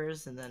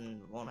 hours, and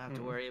then won't have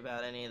to worry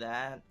about any of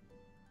that.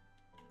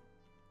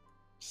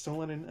 Just don't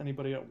let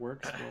anybody at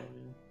work spoil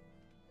you.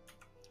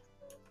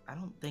 I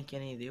don't think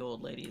any of the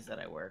old ladies that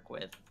I work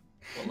with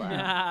will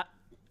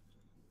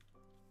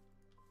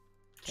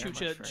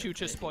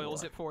Chucha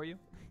spoils it for you.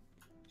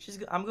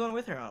 I'm going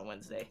with her on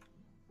Wednesday.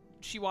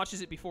 She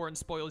watches it before and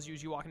spoils you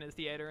as you walk into the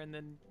theater, and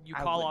then you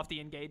call off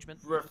the engagement.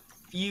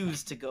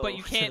 Refuse to go. But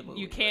you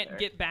can't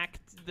get back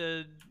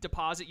the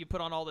deposit you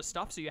put on all the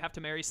stuff, so you have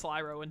to marry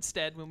Slyro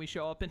instead when we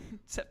show up in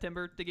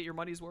September to get your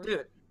money's worth.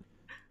 Dude,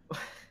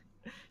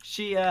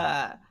 she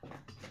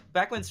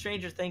back when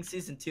Stranger Things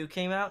season 2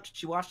 came out,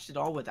 she watched it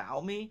all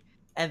without me,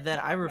 and then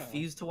I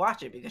refused to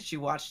watch it because she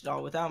watched it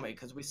all without me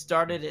because we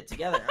started it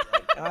together.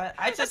 I'm like,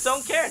 I just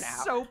don't care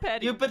now. So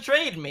petty. You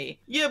betrayed me.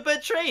 You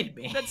betrayed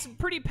me. That's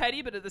pretty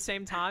petty, but at the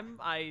same time,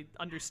 I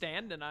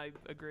understand and I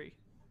agree.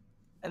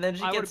 And then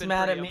she gets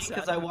mad at me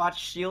because I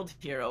watched Shield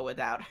Hero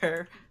without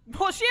her.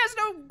 Well, she has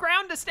no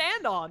ground to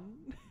stand on.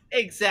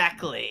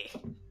 Exactly.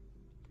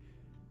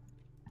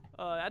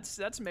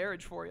 That's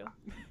marriage for you.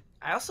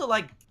 I also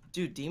like,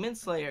 dude, Demon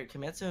Slayer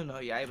Kimetsu no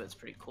Yaiba is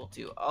pretty cool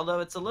too. Although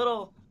it's a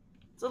little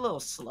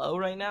slow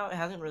right now. It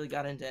hasn't really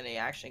got into any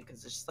action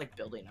because it's just like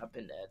building up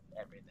into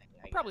everything.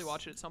 I probably guess.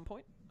 watch it at some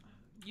point.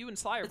 You and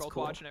Sly are both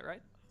watching it,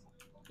 right?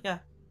 Yeah.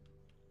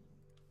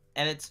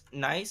 And it's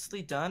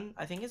nicely done.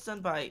 I think it's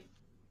done by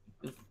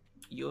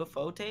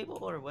UFO Table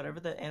or whatever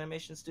the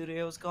animation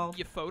studio is called.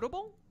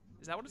 Ufotable?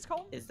 Is that what it's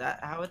called? Is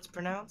that how it's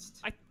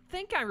pronounced? I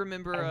think I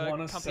remember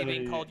a company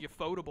being called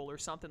Ufotable or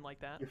something like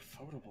that.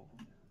 Ufotable.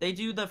 They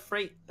do the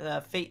Fate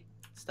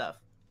stuff.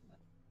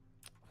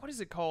 What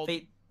is it called?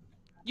 Fate.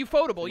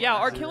 Ufotable. Yeah,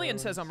 Arkillian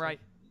says I'm right.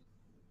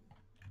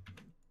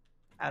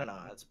 I don't know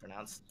how it's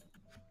pronounced.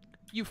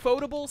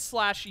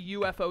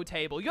 Ufotable/UFO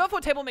table.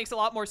 UFO table makes a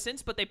lot more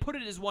sense, but they put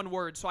it as one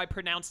word, so I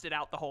pronounced it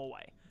out the whole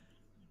way.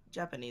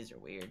 Japanese are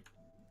weird.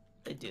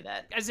 They do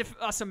that. As if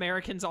us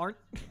Americans aren't.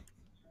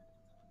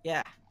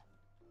 Yeah.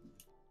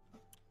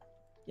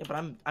 Yeah, but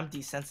I'm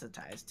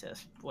desensitized to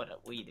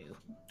what we do.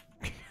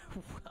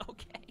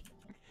 Okay.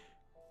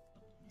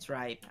 That's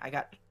right. I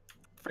got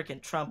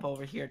freaking Trump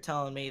over here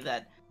telling me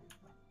that.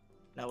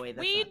 No, wait,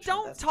 that's We not Trump.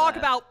 don't That's talk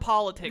about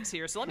politics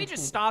here, so let me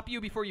just stop you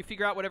before you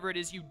figure out whatever it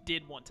is you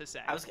did want to say.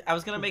 I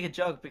was gonna make a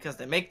joke because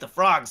they make the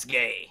frogs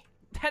gay.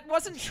 That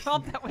wasn't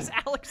Trump, that was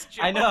Alex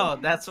Jones. I know,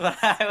 that's why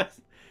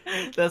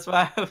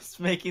I was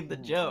making the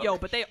joke. Yo,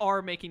 but they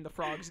are making the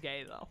frogs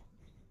gay, though.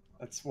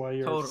 That's why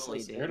you're Totally,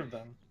 so scared dude. of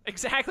them.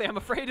 Exactly, I'm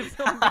afraid of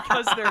them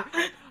because they're...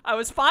 I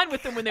was fine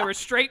with them when they were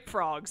straight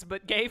frogs,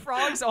 but gay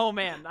frogs? Oh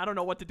man, I don't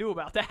know what to do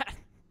about that.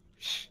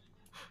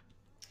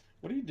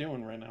 What are you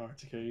doing right now,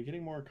 RTK? Are you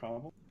getting more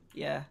cobble?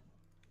 Yeah.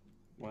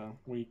 Wow,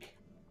 weak.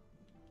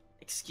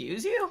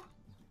 Excuse you?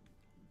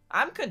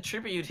 I'm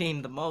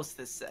contributing the most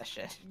this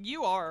session.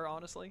 You are,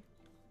 honestly.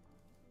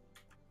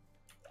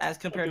 As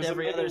compared to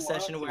every other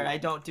session where I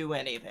don't do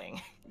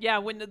anything. Yeah,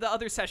 when the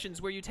other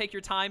sessions where you take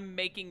your time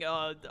making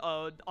a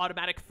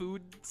automatic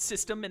food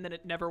system and then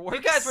it never works.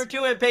 You guys were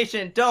too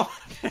impatient. Don't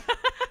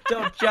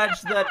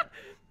judge the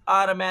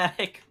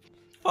automatic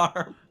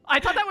farm. I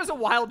thought that was a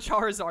wild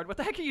Charizard. What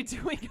the heck are you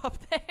doing up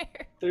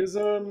there? There's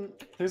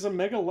a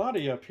Mega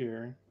Lottie up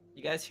here.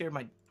 You guys hear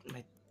my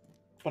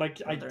But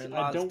I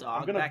don't.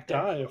 I'm gonna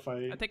die if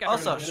I. I think I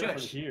also heard it.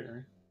 shush.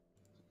 Here.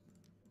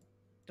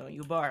 Don't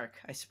you bark.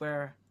 I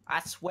swear.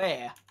 I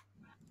swear.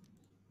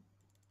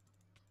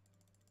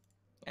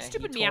 And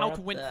Stupid he tore Meowth up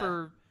went the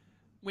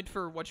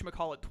for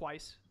whatchamacallit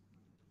twice.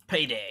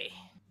 payday.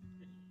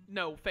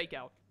 No, fake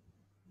out.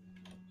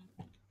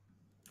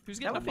 Who's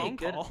That getting a would be phone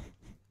good. call?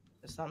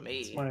 It's not me.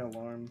 It's my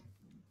alarm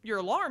Your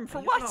alarm for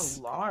You what? got an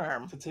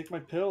alarm. to take my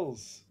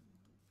pills.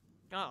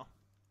 Oh.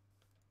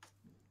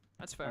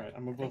 That's fair. All right,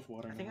 I'm above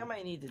water I think now. I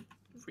might need to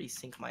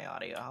resync my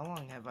audio. How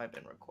long have I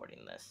been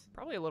recording this?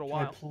 Probably a little Can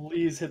I while.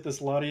 please hit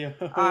this Lottie?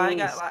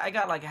 I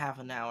got like half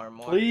an hour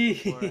more.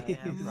 Please. before I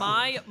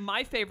have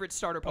My favorite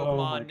starter Oh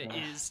my Pokemon gosh.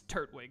 is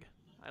Turtwig.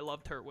 I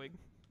love Turtwig.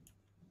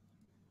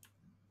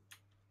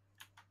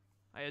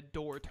 I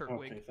adore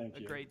Turtwig Okay, thank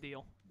a you. great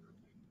deal.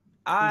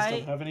 Please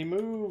don't have any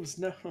moves.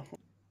 No.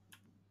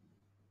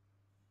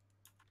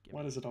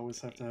 Why does it always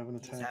have to have an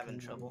attack? He's having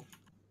move? trouble.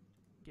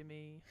 Give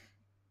me...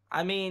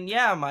 I mean,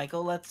 yeah,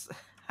 Michael, let's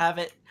have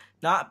it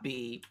not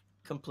be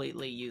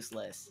completely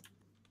useless.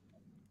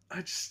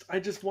 I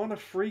just want a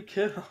free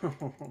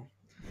kill.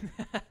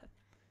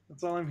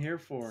 That's all I'm here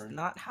for. It's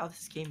not how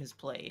this game is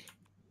played.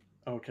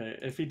 Okay,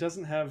 if he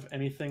doesn't have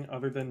anything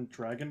other than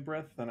Dragon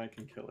Breath, then I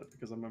can kill it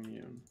because I'm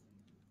immune.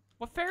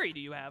 What fairy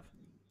do you have?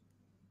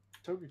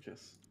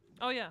 Togekiss.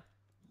 Oh, yeah.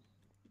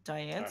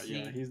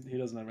 Diancie. Yeah, he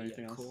doesn't have would be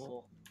anything a else.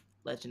 cool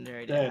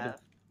legendary to Dead.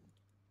 have.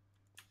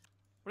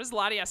 What does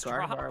Latias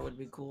drop? Gardevoir would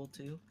be cool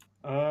too.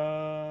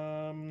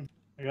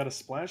 I got a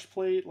Splash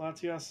Plate,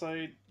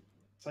 Latiasite,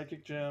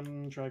 Psychic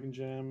Gem, Dragon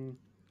Gem.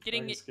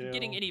 Getting Scale.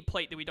 any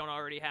plate that we don't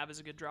already have is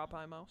a good drop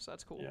IMO, so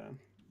that's cool. Yeah. I'm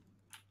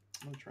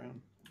gonna try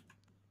 'em.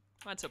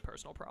 That's a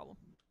personal problem.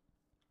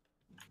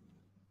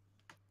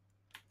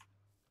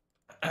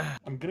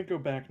 I'm gonna go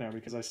back now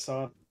because I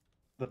saw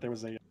that there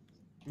was a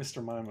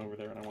Mr. Mime over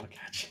there and I want to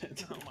catch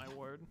it. Oh my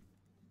word.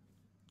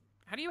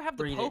 How do you have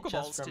the Breed it just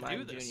Pokeballs for to do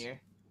Mime this? Jr.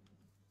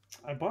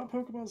 I bought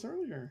Pokeballs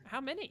earlier.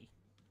 How many?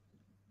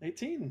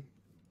 18.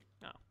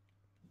 No.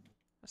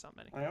 That's not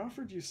many. I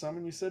offered you some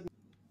and you said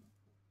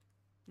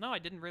No, I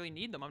didn't really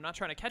need them. I'm not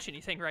trying to catch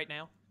anything right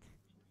now.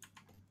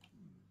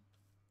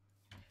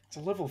 it's a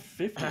level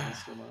 50,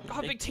 Mr. Mime. Oh,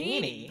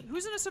 Victini? Victini!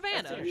 Who's in a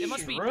Savannah? That's a It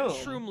must be shroom.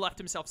 Shroom left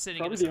himself sitting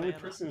Probably in a the only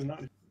Savannah. person who's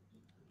not.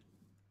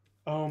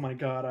 Oh my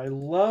god, I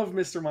love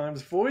Mr.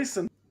 Mime's voice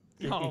and.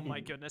 Oh my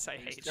goodness, I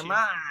hate Mr. you.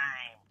 Mime.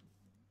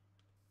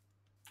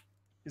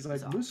 He's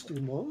like, He's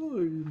Mr.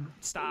 Mime.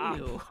 Stop.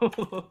 Ew.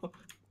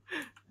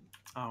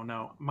 Oh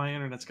no, my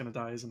internet's gonna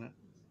die, isn't it?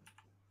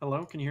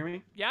 Hello, can you hear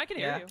me? Yeah, I can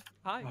hear Yeah. you.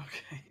 Hi.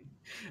 Okay.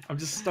 I'm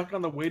just stuck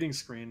on the waiting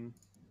screen.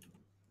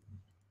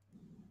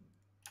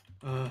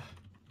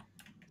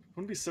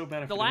 Wouldn't be so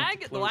bad if The I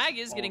didn't have to lag close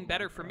is all getting of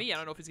better my for me. I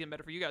don't know if it's getting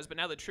better for you guys, but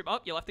now the trip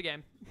up, you left the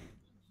game.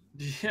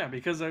 apps. Yeah,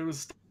 because I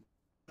was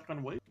stuck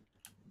on wait.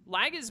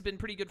 Lag has been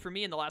pretty good for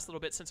me in the last little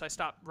bit since I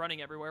stopped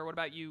running everywhere. What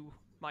about you,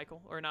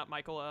 Michael? Or not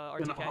Michael,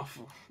 Been RTK?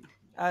 awful.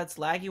 It's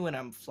laggy when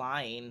I'm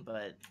flying,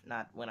 but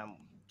not when I'm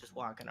just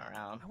walking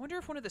around. I wonder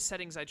if one of the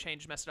settings I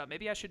changed messed it up.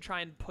 Maybe I should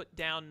try and put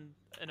down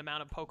an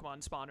amount of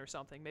Pokemon spawn or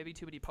something. Maybe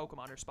too many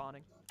Pokemon are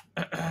spawning.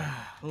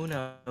 Who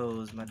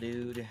knows, my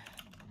dude?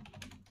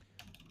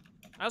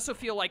 I also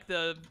feel like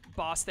the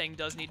boss thing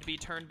does need to be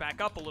turned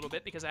back up a little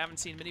bit because I haven't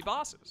seen many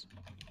bosses.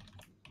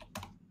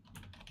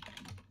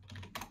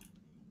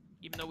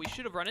 Even though we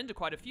should have run into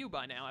quite a few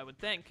by now, I would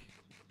think.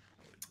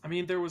 I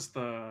mean, there was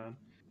the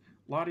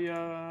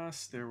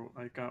Latias.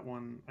 I got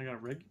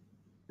a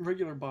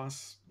regular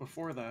boss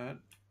before that.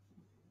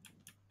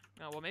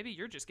 Oh, well, maybe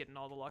you're just getting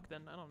all the luck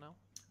then. I don't know.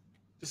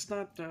 Just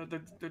not. They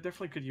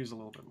definitely could use a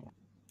little bit more.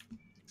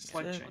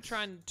 Slight Six. change. I'll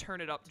try and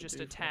turn it up just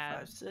a 2, 4, tad.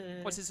 5, 6.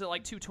 What's this,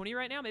 like 220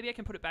 right now? Maybe I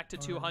can put it back to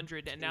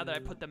 200, and now that I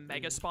put the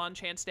Mega Spawn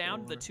chance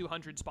down, the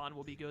 200 spawn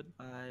will be good.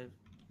 5.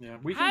 Yeah,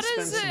 we How can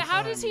does spend some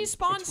how does he time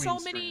spawn so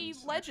between many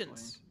streams,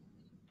 legends?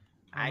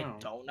 actually. I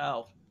don't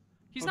know.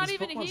 He's Oh, not this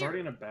even Pokemon's here.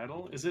 already in a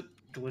battle. Is it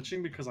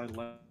glitching because I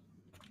left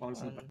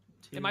logs in the back?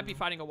 It might be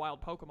fighting a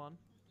wild Pokemon.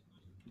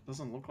 It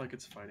doesn't look like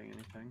it's fighting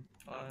anything.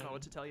 I don't know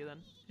what to tell you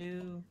then.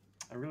 2.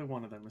 I really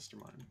wanted that Mr.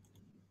 Mime.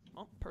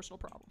 Well, personal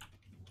problem.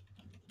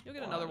 You'll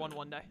get another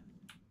one day.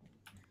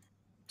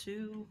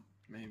 2.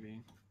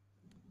 Maybe.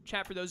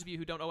 Chat, for those of you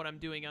who don't know what I'm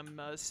doing, I'm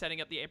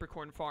setting up the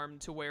Apricorn farm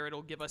to where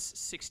it'll give us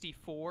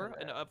 64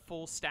 and a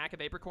full stack of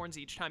Apricorns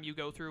each time you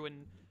go through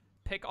and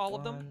pick all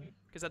of them,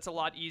 because that's a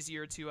lot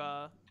easier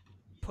to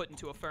put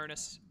into a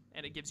furnace,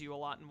 and it gives you a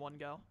lot in one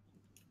go.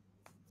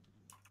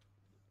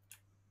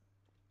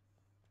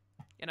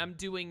 And I'm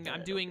doing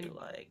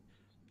like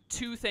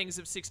 2 things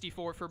of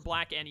 64 for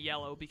black and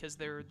yellow because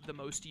they're the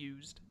most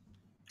used.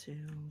 2.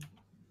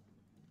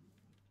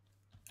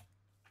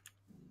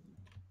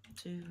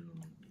 2.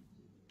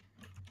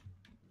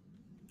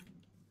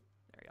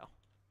 There you go.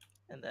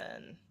 And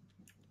then,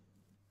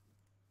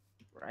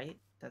 right?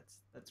 That's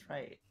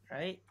right,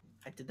 right?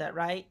 I did that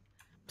right?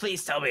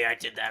 Please tell me I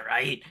did that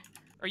right.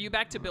 Are you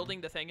back to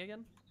building the thing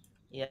again?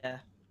 Yeah.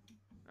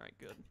 All right,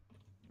 good.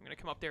 I'm gonna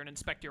come up there and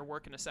inspect your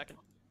work in a second.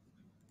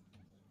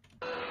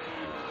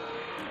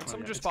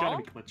 Someone just follow?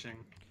 It's gotta be glitching.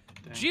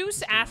 Dang,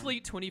 Juice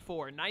Athlete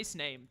 24, nice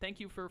name. Thank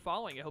you for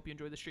following. I hope you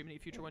enjoy the stream and any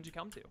future ones you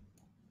come to.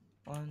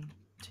 1,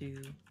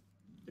 2,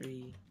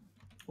 3,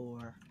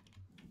 4,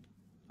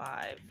 5.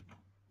 How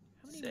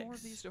many 6. more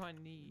of these do I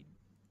need?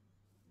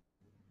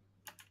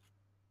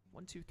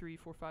 1, 2, 3,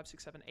 4, 5,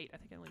 6, 7, 8. I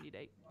think I only need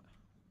 8.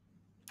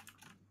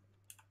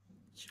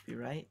 Should be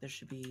right. There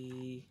should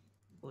be.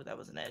 Oh, that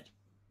was an edge.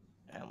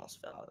 I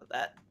almost fell out of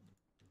that.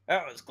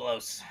 That was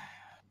close.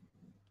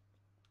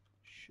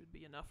 Should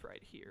be enough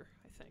right here,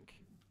 I think.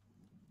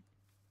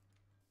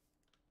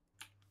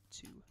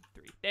 2,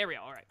 3. There we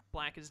go. All right,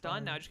 black is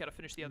done. Now I just got to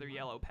finish the other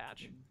yellow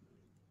patch.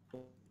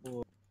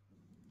 4,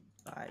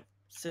 5,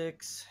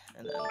 6,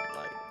 and then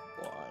like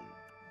 1,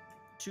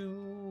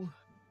 2.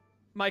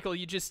 Michael,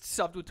 you just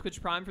subbed with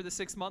Twitch Prime for the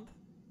 6th month.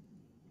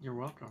 You're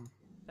welcome.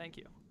 Thank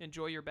you.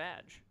 Enjoy your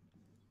badge.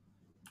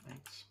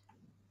 Thanks.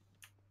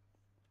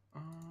 I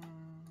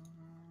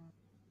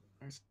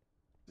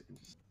can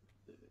just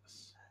do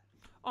this.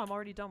 Oh, I'm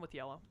already done with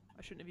yellow.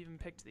 I shouldn't have even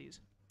picked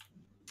these.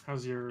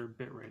 How's your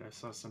bitrate? I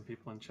saw some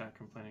people in chat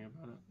complaining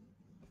about it.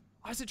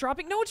 Oh, is it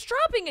dropping? No, it's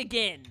dropping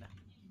again!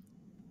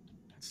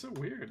 It's so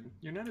weird.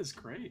 Your net is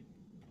great.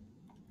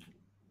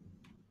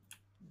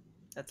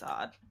 That's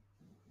odd.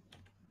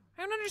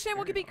 I don't understand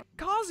what could be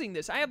causing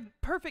this. I have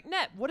perfect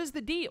net. What is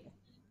the deal?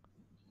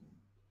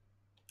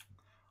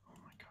 Oh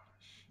my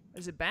gosh.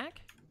 Is it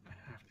back? I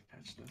have to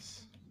catch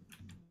this.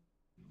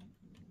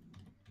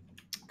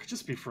 Could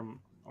just be from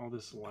all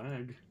this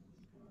lag.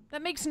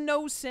 That makes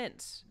no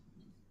sense.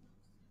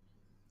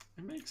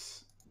 It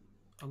makes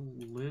a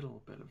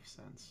little bit of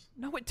sense.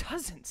 No, it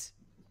doesn't.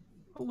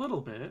 A little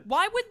bit.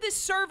 Why would this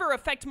server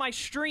affect my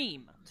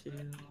stream? 2.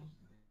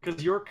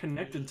 Because you're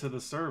connected to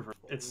the server.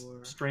 It's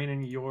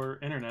straining your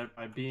internet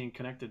by being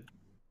connected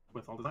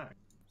with all the lag.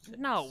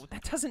 No,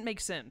 that doesn't make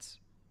sense.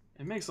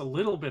 It makes a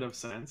little bit of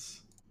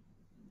sense.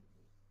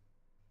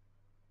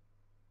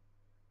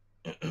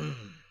 It's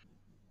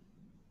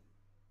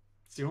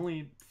the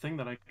only thing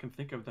that I can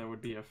think of that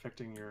would be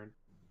affecting your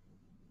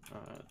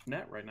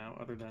net right now,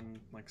 other than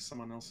like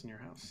someone else in your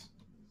house.